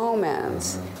trigger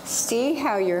moments. See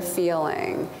how you're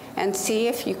feeling, and see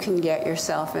if you can get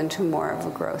yourself into more of a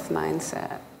growth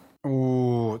mindset.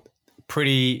 Ooh,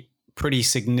 pretty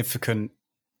significant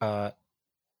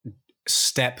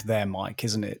step there, Mike,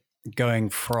 isn't it? Going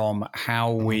from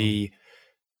how we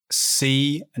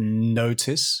see and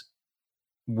notice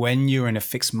when you're in a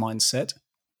fixed mindset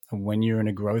and when you're in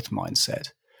a growth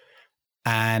mindset,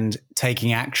 and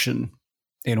taking action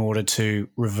in order to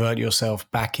revert yourself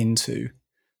back into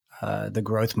the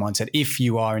growth mindset if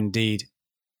you are indeed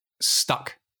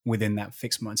stuck within that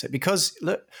fixed mindset. Because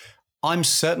look, I'm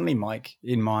certainly, Mike,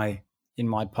 in my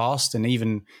past and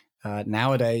even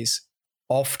nowadays,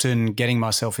 often getting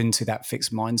myself into that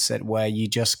fixed mindset where you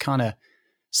just kind of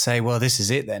say, well, this is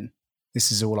it then.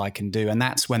 This is all I can do. And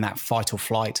that's when that fight or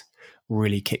flight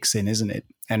really kicks in, isn't it?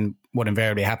 And what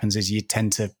invariably happens is you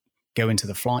tend to go into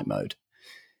the flight mode.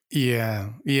 Yeah.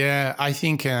 I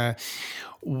think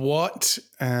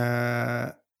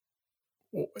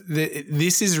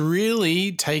this is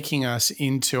really taking us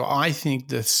into, I think,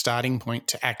 the starting point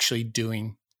to actually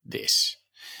doing this.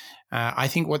 I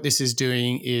think what this is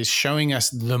doing is showing us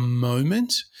the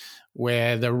moment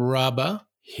where the rubber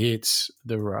hits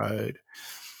the road.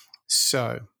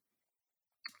 So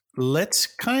let's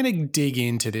kind of dig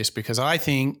into this, because I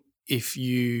think if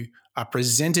you are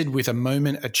presented with a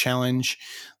moment, a challenge,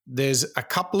 there's a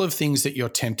couple of things that you're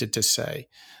tempted to say.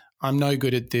 I'm no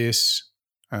good at this.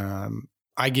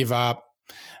 I give up.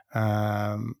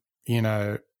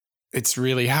 It's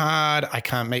really hard. I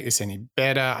can't make this any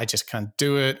better. I just can't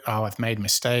do it. Oh, I've made a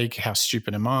mistake. How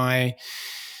stupid am I?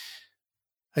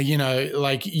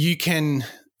 Like you can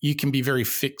be very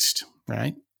fixed,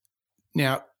 right?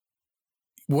 Now,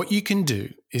 what you can do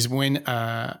is when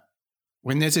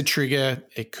there's a trigger,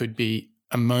 it could be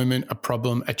a moment, a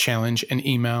problem, a challenge, an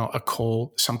email, a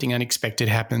call, something unexpected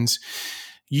happens.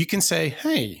 You can say,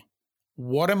 hey,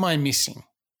 what am I missing?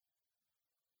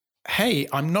 Hey,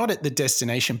 I'm not at the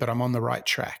destination, but I'm on the right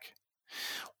track.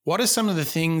 What are some of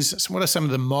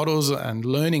the models and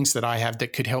learnings that I have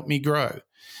that could help me grow?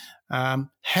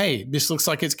 Hey, this looks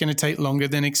like it's going to take longer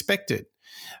than expected.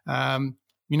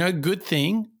 Good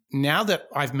thing. Now that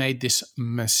I've made this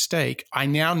mistake, I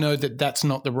now know that that's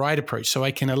not the right approach. So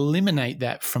I can eliminate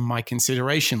that from my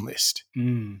consideration list,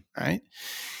 right?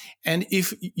 And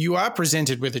if you are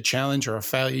presented with a challenge or a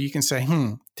failure, you can say,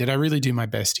 did I really do my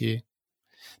best here?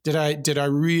 Did I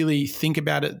really think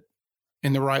about it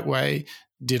in the right way?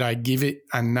 Did I give it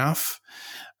enough?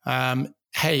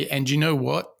 Hey, and you know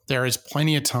what? There is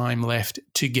plenty of time left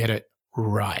to get it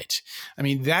right. I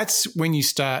mean, that's when you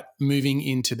start moving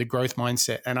into the growth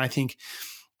mindset. And I think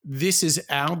this is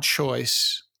our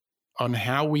choice on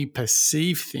how we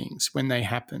perceive things when they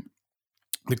happen.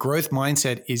 The growth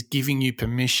mindset is giving you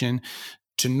permission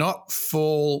to not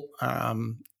fall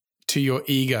to your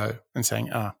ego and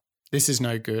saying, this is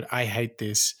no good. I hate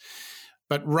this.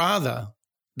 But rather,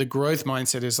 the growth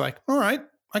mindset is like, all right,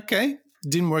 okay,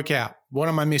 didn't work out. What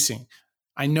am I missing?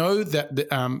 I know that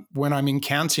when I'm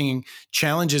encountering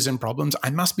challenges and problems, I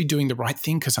must be doing the right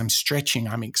thing because I'm stretching,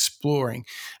 I'm exploring.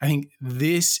 I think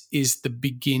this is the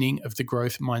beginning of the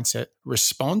growth mindset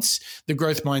response, the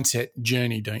growth mindset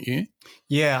journey, don't you?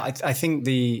 Yeah, I think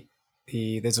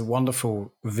there's a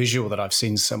wonderful visual that I've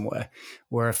seen somewhere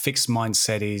where a fixed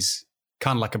mindset is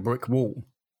kind of like a brick wall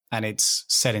and it's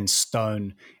set in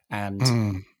stone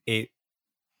and it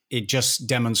just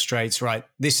demonstrates, right,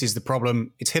 this is the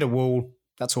problem. It's hit a wall.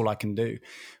 That's all I can do.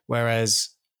 Whereas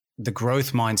the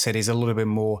growth mindset is a little bit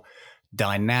more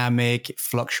dynamic. It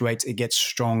fluctuates. It gets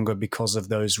stronger because of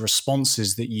those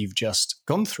responses that you've just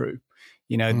gone through.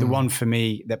 The one for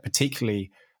me that particularly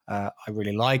I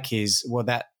really like is, well,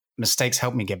 that mistakes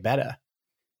help me get better.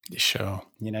 Sure.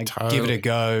 Totally. Give it a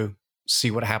go,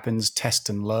 see what happens, test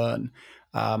and learn.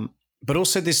 But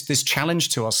also this challenge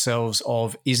to ourselves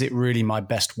of, is it really my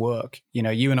best work?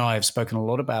 You and I have spoken a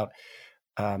lot about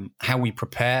how we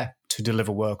prepare to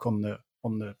deliver work on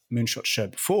the Moonshot Show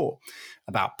before,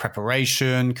 about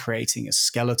preparation, creating a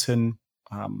skeleton,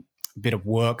 a bit of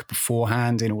work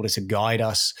beforehand in order to guide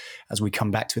us as we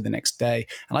come back to the next day.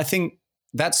 And I think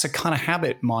that's a kind of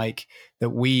habit, Mike,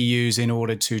 that we use in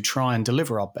order to try and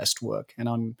deliver our best work.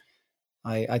 And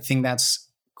I think that's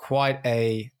quite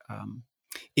a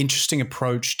interesting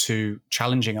approach to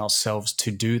challenging ourselves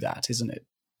to do that, isn't it?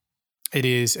 It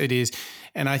is.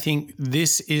 And I think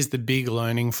this is the big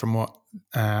learning from what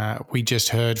we just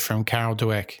heard from Carol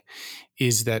Dweck,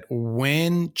 is that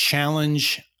when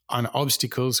challenge and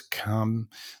obstacles come,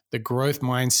 the growth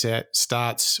mindset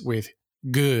starts with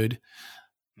good.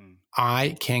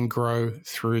 I can grow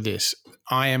through this.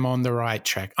 I am on the right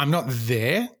track. I'm not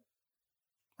there,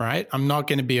 right? I'm not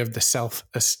going to be of the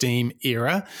self-esteem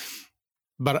era,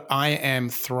 but I am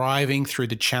thriving through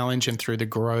the challenge and through the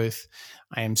growth.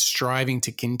 I am striving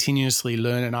to continuously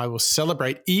learn, and I will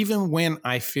celebrate even when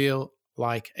I feel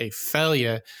like a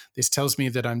failure. This tells me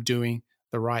that I'm doing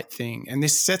the right thing. And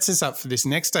this sets us up for this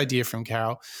next idea from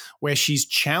Carol, where she's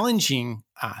challenging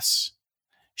us.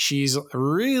 She's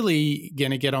really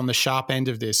going to get on the sharp end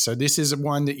of this. So this is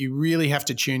one that you really have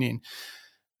to tune in.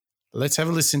 Let's have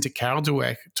a listen to Carol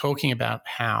Dweck talking about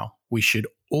how we should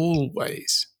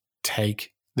always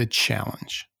take the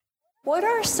challenge. What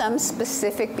are some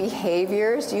specific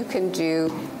behaviors you can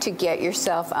do to get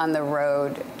yourself on the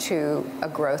road to a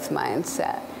growth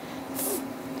mindset?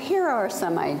 Here are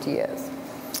some ideas.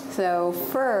 So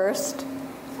first,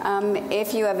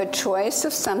 if you have a choice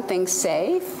of something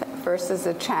safe versus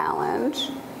a challenge,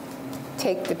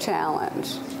 take the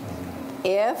challenge.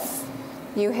 If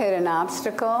you hit an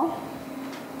obstacle,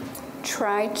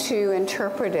 try to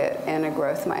interpret it in a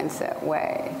growth mindset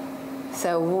way.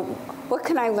 So what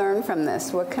can I learn from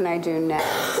this? What can I do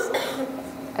next?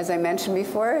 As I mentioned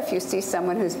before, if you see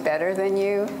someone who's better than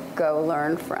you, go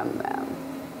learn from them.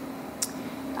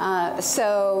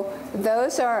 So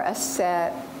those are a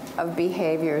set of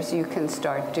behaviors you can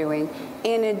start doing,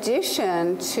 in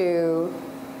addition to,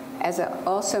 as I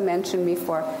also mentioned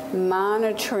before,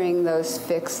 monitoring those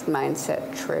fixed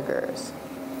mindset triggers.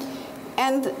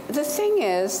 And the thing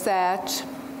is that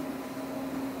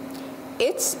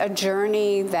it's a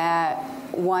journey that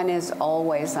one is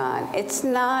always on. It's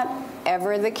not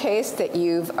ever the case that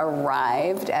you've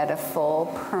arrived at a full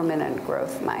permanent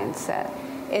growth mindset.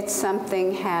 It's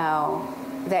something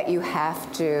that you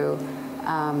have to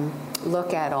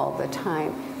look at all the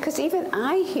time. Because even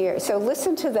so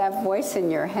listen to that voice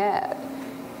in your head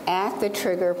at the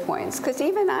trigger points. Because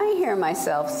even I hear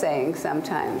myself saying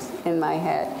sometimes in my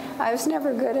head, I was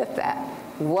never good at that.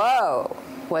 Whoa,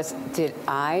 did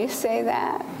I say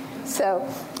that? So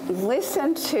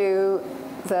listen to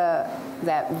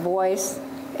that voice.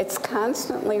 It's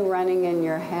constantly running in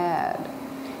your head.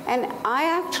 And I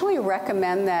actually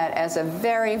recommend that as a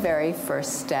very, very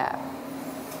first step.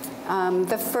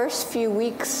 The first few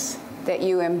weeks that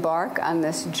you embark on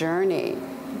this journey,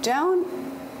 don't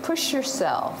push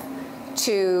yourself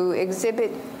to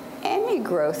exhibit any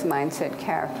growth mindset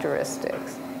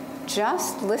characteristics.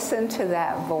 Just listen to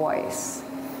that voice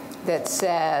that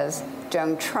says,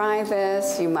 don't try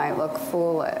this, you might look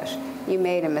foolish. You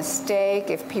made a mistake.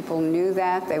 If people knew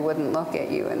that, they wouldn't look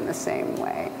at you in the same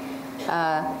way.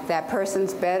 That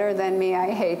person's better than me,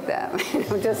 I hate them.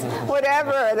 Just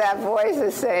whatever that voice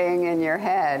is saying in your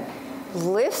head,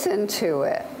 listen to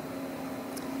it.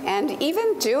 And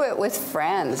even do it with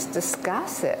friends,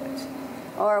 discuss it.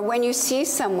 Or when you see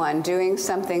someone doing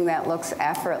something that looks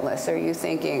effortless, are you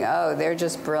thinking, oh, they're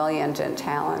just brilliant and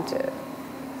talented?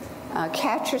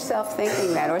 Catch yourself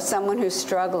thinking that. Or someone who's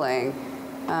struggling,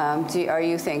 are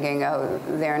you thinking, oh,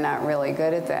 they're not really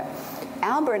good at that?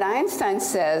 Albert Einstein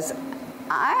says,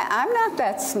 I'm not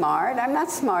that smart. I'm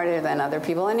not smarter than other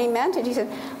people. And he meant it. He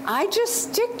said, I just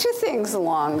stick to things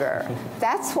longer.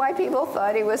 That's why people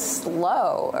thought he was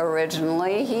slow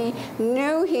originally. He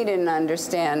knew he didn't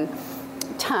understand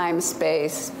time,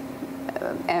 space,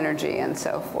 energy, and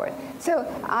so forth. So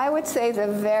I would say the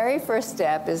very first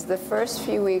step is the first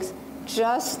few weeks,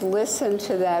 just listen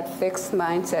to that fixed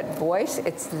mindset voice.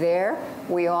 It's there.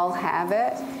 We all have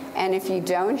it. And if you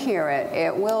don't hear it,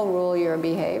 it will rule your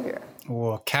behavior.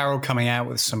 Or Carol coming out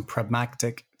with some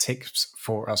pragmatic tips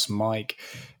for us, Mike.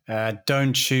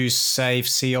 Don't choose safe,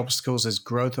 see obstacles as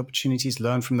growth opportunities,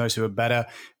 learn from those who are better,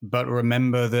 but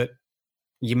remember that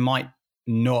you might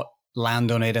not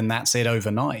land on it and that's it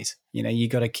overnight. You know, you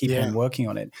got to keep on working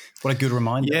on it. What a good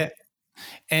reminder. Yeah.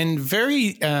 And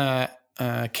very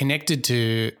connected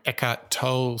to Eckhart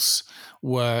Tolle's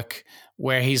work,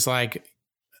 where he's like,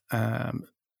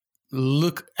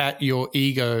 look at your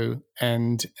ego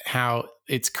and how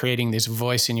it's creating this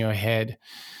voice in your head.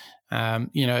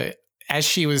 You know, as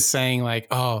she was saying, like,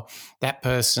 oh, that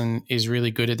person is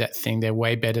really good at that thing. They're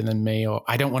way better than me. Or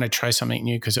I don't want to try something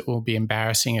new because it will be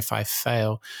embarrassing if I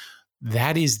fail.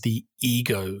 That is the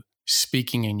ego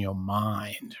speaking in your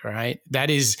mind, right? That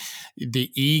is the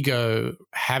ego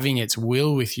having its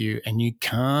will with you, and you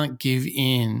can't give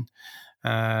in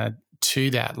to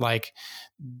that. Like,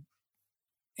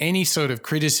 any sort of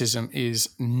criticism is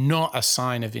not a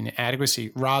sign of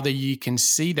inadequacy. Rather, you can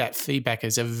see that feedback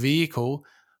as a vehicle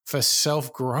for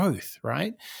self-growth,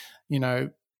 right? You know,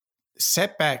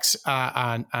 setbacks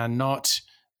are not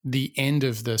the end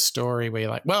of the story where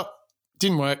you're like, well,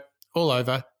 didn't work, all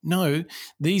over. No,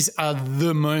 these are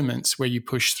the moments where you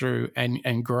push through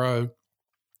and grow.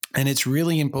 And it's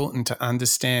really important to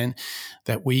understand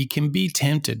that we can be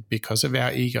tempted because of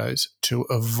our egos to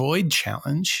avoid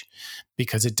challenge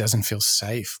because it doesn't feel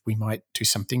safe. We might do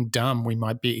something dumb. We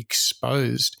might be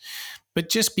exposed. But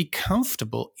just be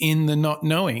comfortable in the not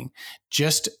knowing.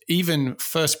 Just even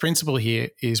first principle here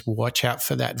is watch out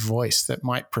for that voice that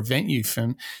might prevent you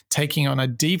from taking on a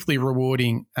deeply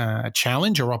rewarding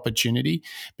challenge or opportunity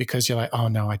because you're like, oh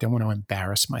no, I don't want to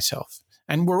embarrass myself.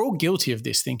 And we're all guilty of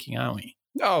this thinking, aren't we?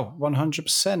 Oh,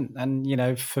 100%.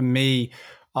 And, for me,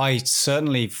 I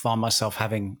certainly find myself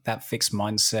having that fixed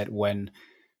mindset when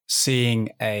seeing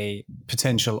a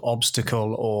potential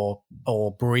obstacle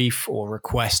or brief or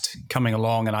request coming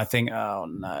along. And I think, oh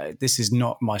no, this is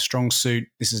not my strong suit.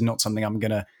 This is not something I'm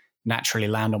going to naturally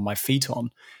land on my feet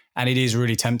on. And it is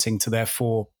really tempting to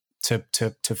therefore to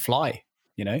fly,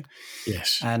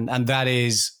 Yes. And that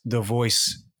is the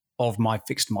voice of my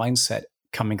fixed mindset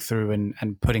coming through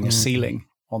and putting a ceiling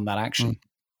on that action.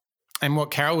 And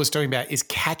what Carol was talking about is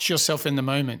catch yourself in the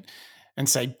moment and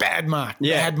say, bad mark,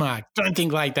 don't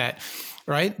think like that,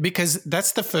 right? Because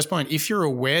that's the first point. If you're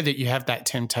aware that you have that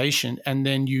temptation and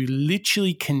then you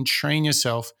literally can train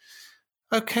yourself,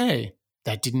 okay,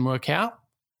 that didn't work out.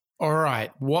 All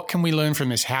right, what can we learn from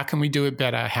this? How can we do it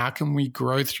better? How can we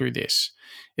grow through this?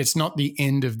 It's not the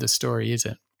end of the story, is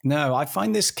it? No, I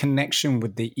find this connection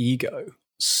with the ego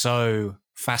so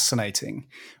fascinating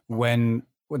when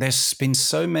there's been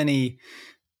so many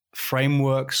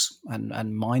frameworks and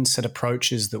mindset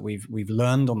approaches that we've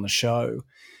learned on the show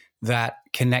that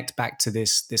connect back to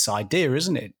this idea,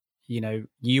 isn't it?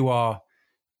 You are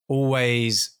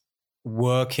always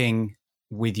working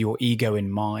with your ego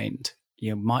in mind.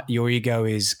 Your ego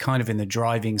is kind of in the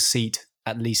driving seat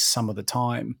at least some of the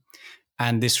time.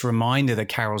 And this reminder that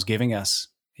Carol's giving us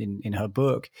in her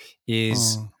book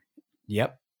is,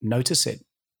 notice it.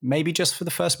 Maybe just for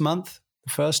the first month,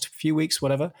 the first few weeks,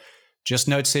 whatever. Just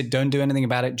notice it. Don't do anything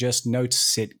about it. Just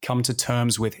notice it. Come to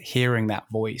terms with hearing that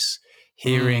voice,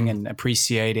 hearing and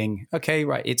appreciating, okay,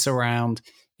 right, it's around,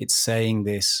 it's saying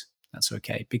this. That's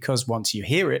okay. Because once you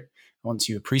hear it, once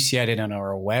you appreciate it and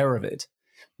are aware of it,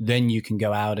 then you can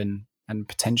go out and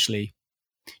potentially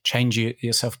change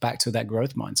yourself back to that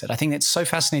growth mindset. I think it's so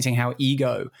fascinating how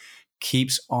ego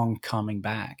keeps on coming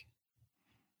back.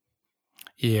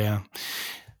 Yeah.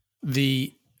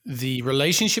 The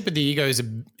relationship with the ego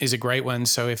is a great one.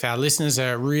 So if our listeners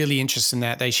are really interested in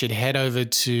that, they should head over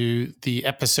to the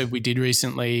episode we did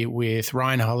recently with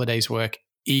Ryan Holiday's work,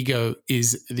 Ego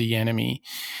is the Enemy.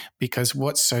 Because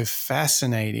what's so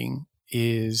fascinating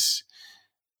is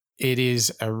it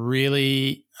is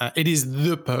it is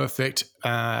the perfect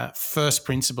first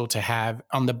principle to have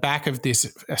on the back of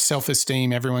this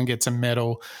self-esteem. Everyone gets a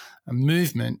medal, a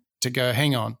movement to go,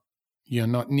 hang on, you're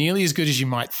not nearly as good as you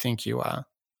might think you are.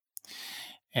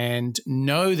 And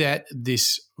know that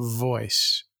this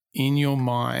voice in your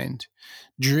mind,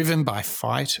 driven by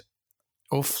fight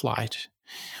or flight,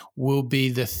 will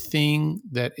be the thing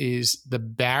that is the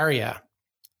barrier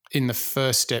in the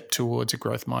first step towards a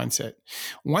growth mindset.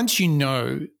 Once you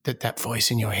know that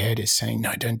voice in your head is saying,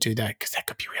 no, don't do that because that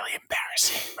could be really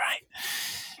embarrassing,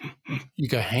 right? You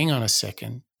go, hang on a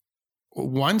second.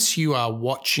 Once you are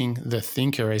watching the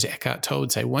thinker, as Eckhart Tolle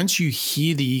would say, once you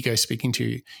hear the ego speaking to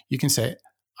you, you can say,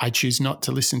 I choose not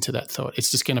to listen to that thought. It's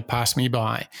just going to pass me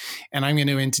by. And I'm going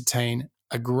to entertain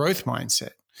a growth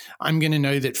mindset. I'm going to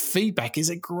know that feedback is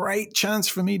a great chance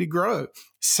for me to grow.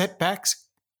 Setbacks,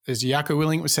 as Jocko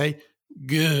Willink would say,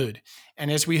 good. And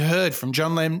as we heard from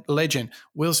John Legend,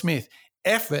 Will Smith,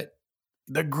 effort,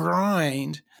 the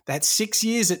grind, that 6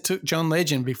 years it took John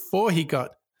Legend before he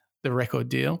got the record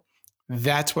deal,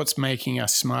 that's what's making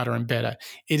us smarter and better.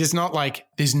 It is not like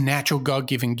this natural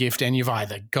God-given gift and you've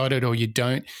either got it or you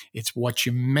don't. It's what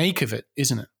you make of it,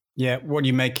 isn't it? Yeah, what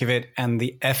you make of it and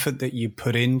the effort that you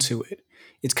put into it.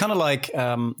 It's kind of like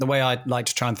the way I like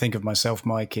to try and think of myself,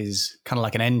 Mike, is kind of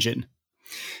like an engine.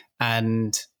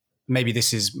 And maybe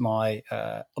this is my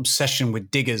obsession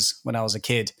with diggers when I was a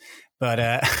kid. But,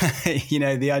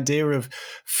 the idea of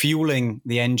fueling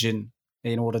the engine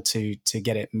in order to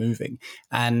get it moving.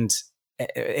 And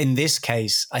in this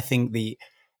case, I think the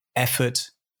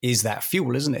effort is that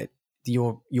fuel, isn't it?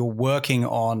 You're working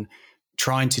on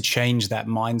trying to change that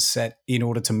mindset in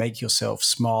order to make yourself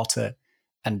smarter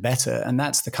and better. And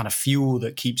that's the kind of fuel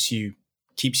that keeps you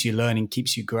learning,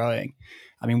 keeps you growing.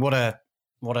 I mean, what a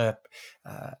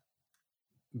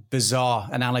bizarre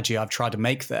analogy I've tried to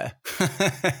make there.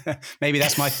 Maybe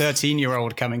that's my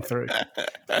 13-year-old coming through.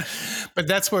 But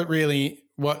that's what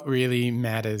really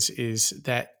matters, is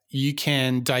that you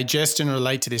can digest and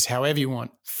relate to this however you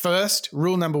want. First,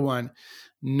 rule number one,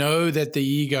 know that the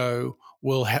ego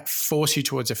will force you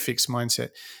towards a fixed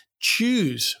mindset.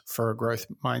 Choose for a growth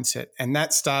mindset. And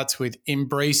that starts with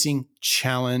embracing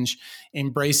challenge,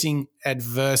 embracing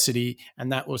adversity,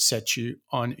 and that will set you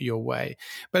on your way.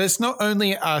 But it's not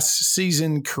only us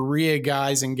seasoned career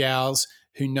guys and gals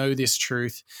who know this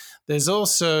truth. There's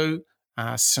also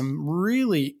some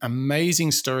really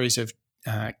amazing stories of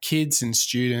kids and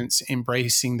students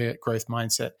embracing the growth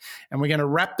mindset. And we're going to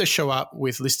wrap the show up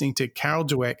with listening to Carol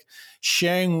Dweck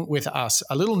sharing with us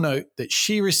a little note that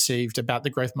she received about the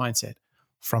growth mindset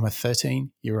from a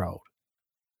 13-year-old.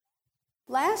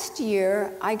 Last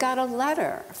year, I got a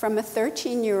letter from a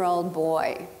 13-year-old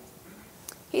boy.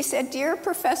 He said, "Dear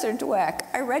Professor Dweck,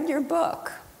 I read your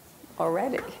book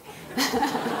already.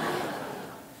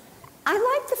 I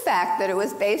like the fact that it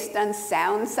was based on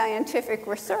sound scientific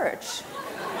research.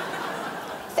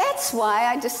 That's why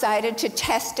I decided to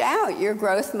test out your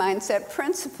growth mindset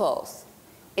principles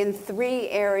in 3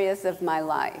 areas of my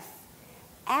life.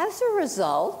 As a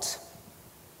result,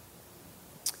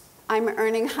 I'm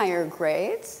earning higher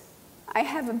grades. I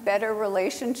have a better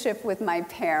relationship with my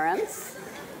parents.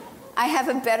 I have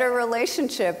a better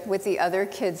relationship with the other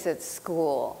kids at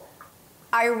school.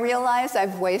 I realize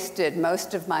I've wasted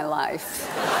most of my life."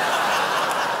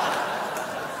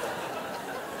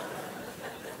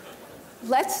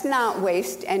 Let's not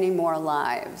waste any more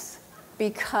lives,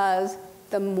 because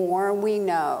the more we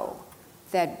know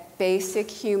that basic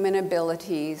human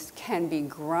abilities can be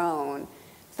grown,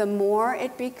 the more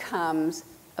it becomes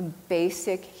a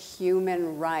basic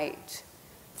human right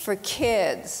for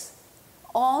kids,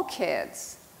 all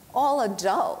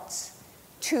adults,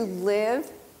 to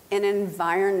live in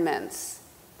environments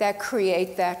that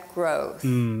create that growth.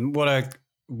 What a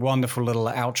wonderful little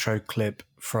outro clip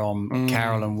from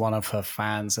Carol and one of her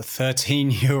fans, a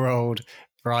 13-year-old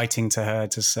writing to her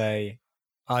to say,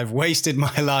 "I've wasted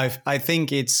my life." I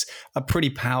think it's a pretty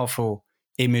powerful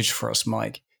image for us,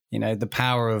 Mike. You know, the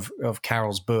power of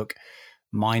Carol's book,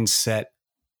 Mindset,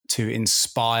 to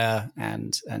inspire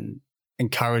and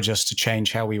encourage us to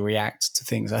change how we react to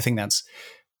things. I think that's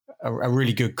a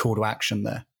really good call to action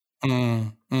there.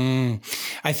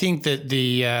 I think that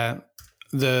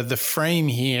the frame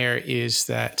here is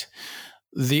that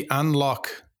the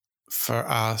unlock for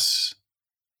us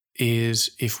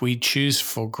is if we choose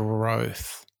for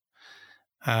growth.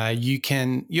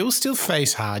 You'll still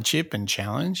face hardship and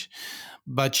challenge,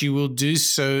 but you will do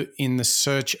so in the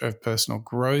search of personal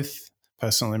growth,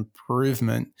 personal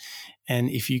improvement, and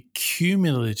if you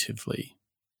cumulatively,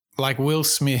 like Will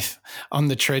Smith on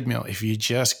the treadmill, if you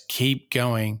just keep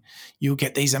going, you'll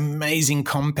get these amazing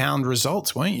compound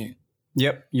results, won't you?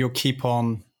 Yep, you'll keep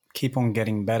on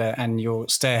getting better, and you'll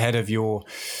stay ahead of your,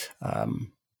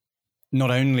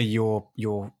 not only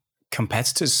your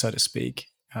competitors, so to speak,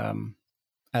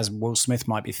 as Will Smith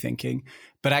might be thinking,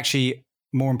 but actually,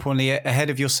 more importantly, ahead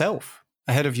of yourself,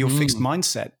 ahead of your fixed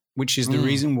mindset, which is the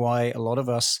reason why a lot of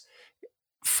us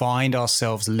find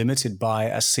ourselves limited by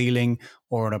a ceiling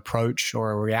or an approach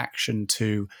or a reaction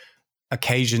to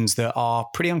occasions that are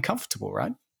pretty uncomfortable,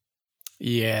 right?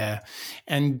 Yeah.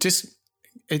 And just,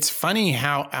 it's funny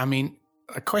how, I mean,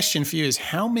 a question for you is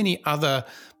how many other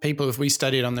people have we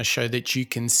studied on the show that you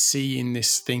can see in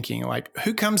this thinking? Like,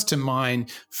 who comes to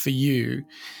mind for you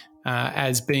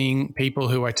as being people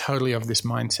who are totally of this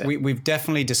mindset? We've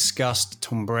definitely discussed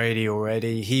Tom Brady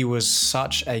already. He was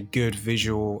such a good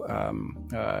visual,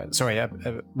 a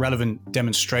relevant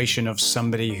demonstration of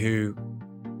somebody who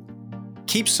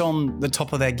keeps on the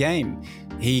top of their game.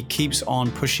 He keeps on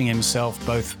pushing himself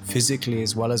both physically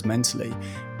as well as mentally.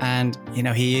 And, you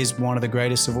know, he is one of the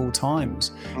greatest of all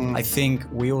times. I think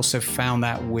we also found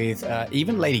that with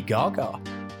even Lady Gaga,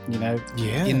 you know,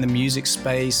 in the music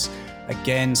space.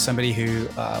 Again, somebody who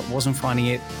wasn't finding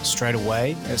it straight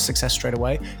away, success straight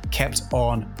away, kept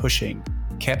on pushing,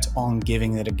 kept on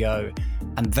giving it a go.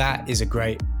 And that is a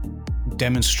great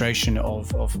demonstration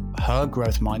of her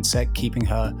growth mindset, keeping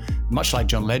her, much like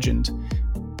John Legend,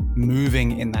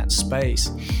 moving in that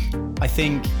space. I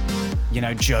think, you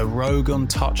know, Joe Rogan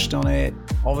touched on it.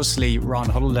 Obviously, Ryan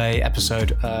Holiday,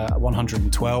 episode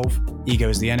 112, Ego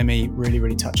is the Enemy, really,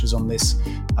 really touches on this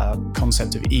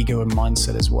concept of ego and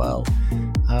mindset as well.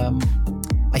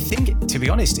 I think, to be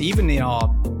honest, even in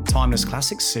our Timeless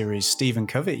Classics series, Stephen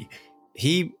Covey,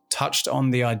 he touched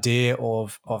on the idea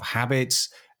of habits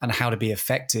and how to be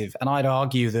effective. And I'd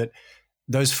argue that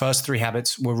those first 3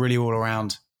 habits were really all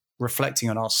around reflecting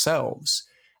on ourselves.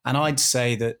 And I'd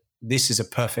say that this is a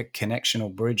perfect connection or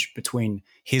bridge between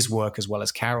his work as well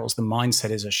as Carol's. The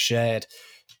mindset is a shared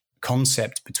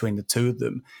concept between the two of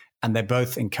them. And they're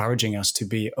both encouraging us to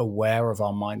be aware of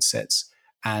our mindsets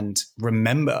and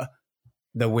remember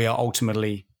that we are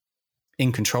ultimately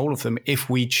in control of them if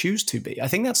we choose to be. I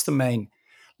think that's the main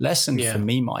lesson for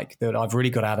me, Mike, that I've really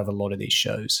got out of a lot of these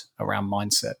shows around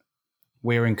mindset.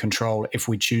 We're in control if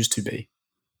we choose to be.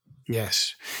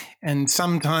 Yes. And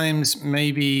sometimes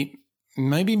maybe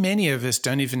many of us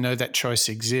don't even know that choice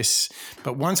exists.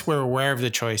 But once we're aware of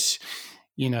the choice,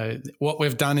 what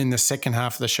we've done in the second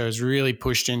half of the show is really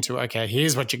pushed into, okay,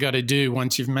 here's what you got to do.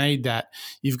 Once you've made that,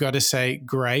 you've got to say,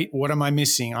 great, what am I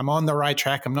missing? I'm on the right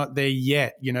track. I'm not there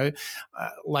yet.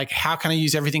 How can I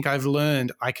use everything I've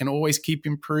learned? I can always keep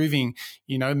improving.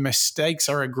 Mistakes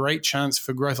are a great chance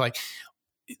for growth. Like,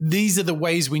 these are the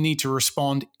ways we need to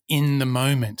respond in the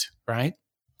moment, right?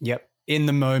 Yep. In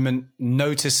the moment,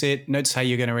 notice it, notice how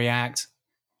you're going to react,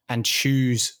 and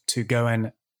choose to go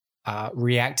and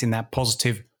react in that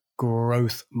positive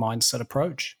growth mindset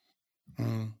approach.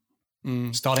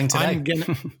 Starting today.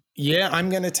 I'm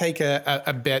going to take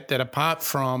a bet that apart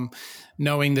from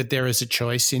knowing that there is a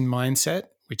choice in mindset,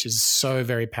 which is so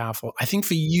very powerful, I think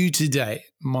for you today,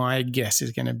 my guess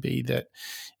is going to be that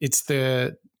it's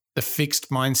the fixed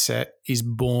mindset is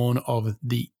born of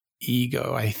the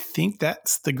ego. I think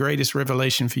that's the greatest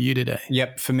revelation for you today.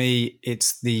 Yep. For me,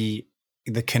 it's the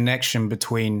connection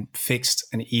between fixed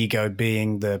and ego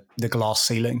being the glass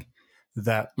ceiling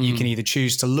that you can either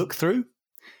choose to look through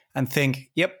and think,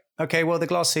 yep, okay, well, the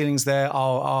glass ceiling's there.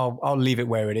 I'll leave it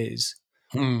where it is.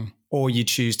 Or you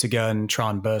choose to go and try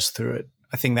and burst through it.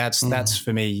 I think that's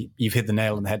for me, you've hit the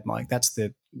nail on the head, Mike. That's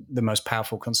the most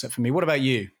powerful concept for me. What about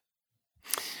you?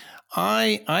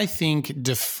 I think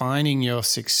defining your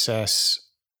success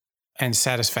and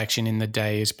satisfaction in the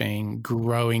day as being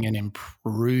growing and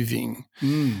improving.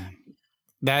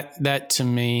 That to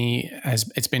me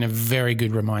it's been a very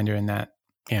good reminder in that.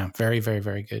 Yeah, very, very,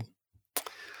 very good.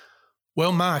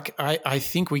 Well, Mark, I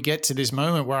think we get to this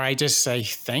moment where I just say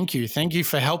thank you. Thank you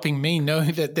for helping me know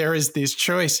that there is this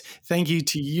choice. Thank you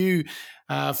to you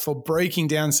for breaking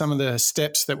down some of the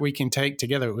steps that we can take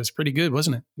together. It was pretty good,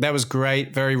 wasn't it? That was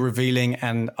great, very revealing,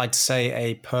 and I'd say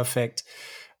a perfect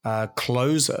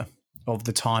closer of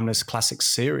the Timeless Classics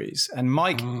series. And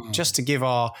Mike, just to give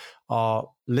our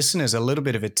listeners a little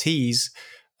bit of a tease,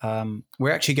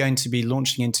 we're actually going to be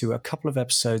launching into a couple of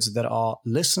episodes that our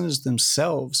listeners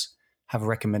themselves have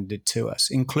recommended to us,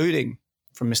 including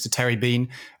from Mr. Terry Bean,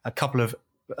 a couple of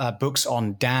books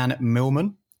on Dan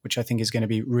Millman, which I think is going to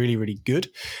be really, really good,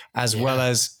 as well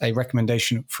as a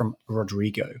recommendation from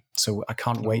Rodrigo. So I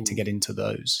can't wait to get into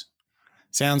those.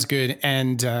 Sounds good.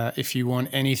 And if you want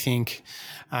anything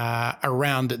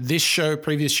around this show,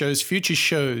 previous shows, future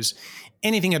shows,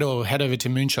 anything at all, head over to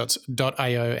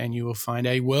moonshots.io and you will find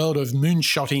a world of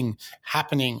moonshotting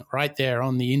happening right there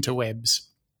on the interwebs.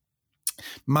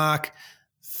 Mark,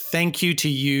 thank you to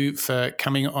you for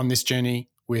coming on this journey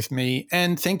with me.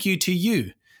 And thank you to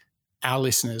you, our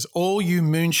listeners, all you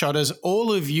moonshotters,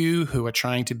 all of you who are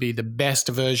trying to be the best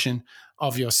version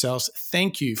of yourselves.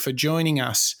 Thank you for joining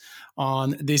us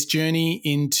on this journey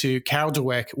into Carol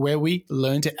Dweck, where we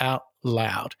learned it out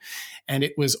loud. And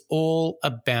it was all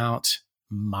about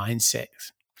mindset.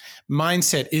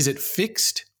 Mindset, is it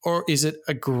fixed or is it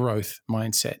a growth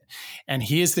mindset? And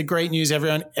here's the great news,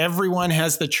 everyone. Everyone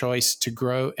has the choice to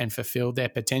grow and fulfill their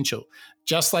potential.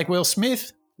 Just like Will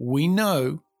Smith, we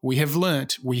know, we have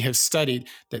learnt, we have studied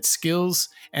that skills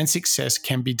and success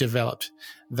can be developed.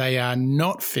 They are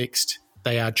not fixed.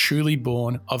 They are truly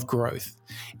born of growth.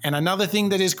 And another thing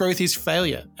that is growth is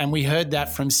failure. And we heard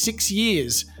that from 6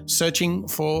 years searching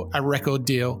for a record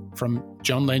deal from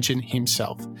John Legend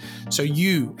himself. So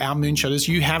you, our moonshotters,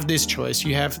 you have this choice.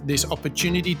 You have this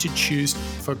opportunity to choose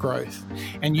for growth.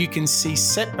 And you can see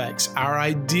setbacks are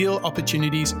ideal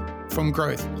opportunities from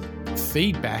growth.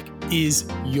 Feedback is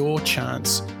your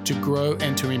chance to grow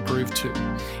and to improve too.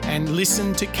 And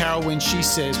listen to Carol when she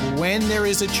says, when there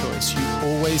is a choice, you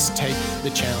always take the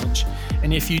challenge.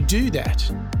 And if you do that,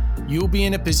 you'll be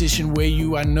in a position where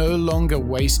you are no longer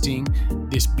wasting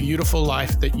this beautiful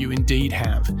life that you indeed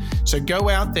have. So go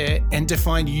out there and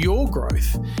define your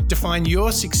growth, define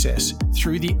your success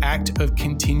through the act of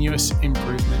continuous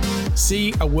improvement.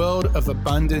 See a world of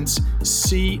abundance,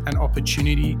 see an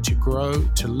opportunity to grow,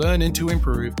 to learn and to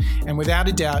improve. And without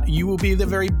a doubt, you will be the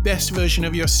very best version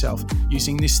of yourself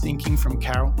using this thinking from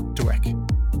Carol Dweck.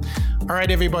 All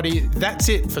right, everybody, that's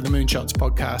it for the Moonshots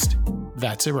podcast.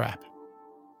 That's a wrap.